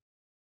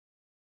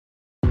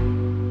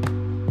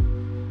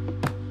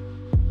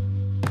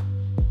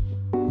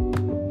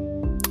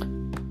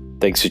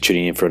 Thanks for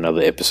tuning in for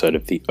another episode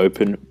of the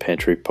Open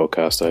Pantry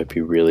Podcast. I hope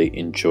you really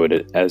enjoyed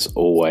it. As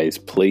always,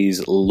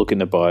 please look in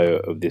the bio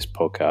of this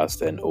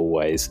podcast and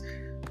always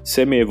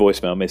send me a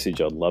voicemail message.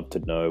 I'd love to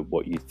know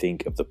what you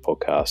think of the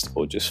podcast,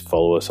 or just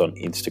follow us on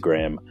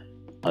Instagram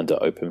under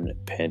Open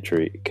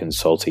Pantry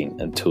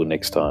Consulting. Until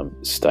next time,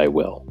 stay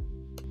well.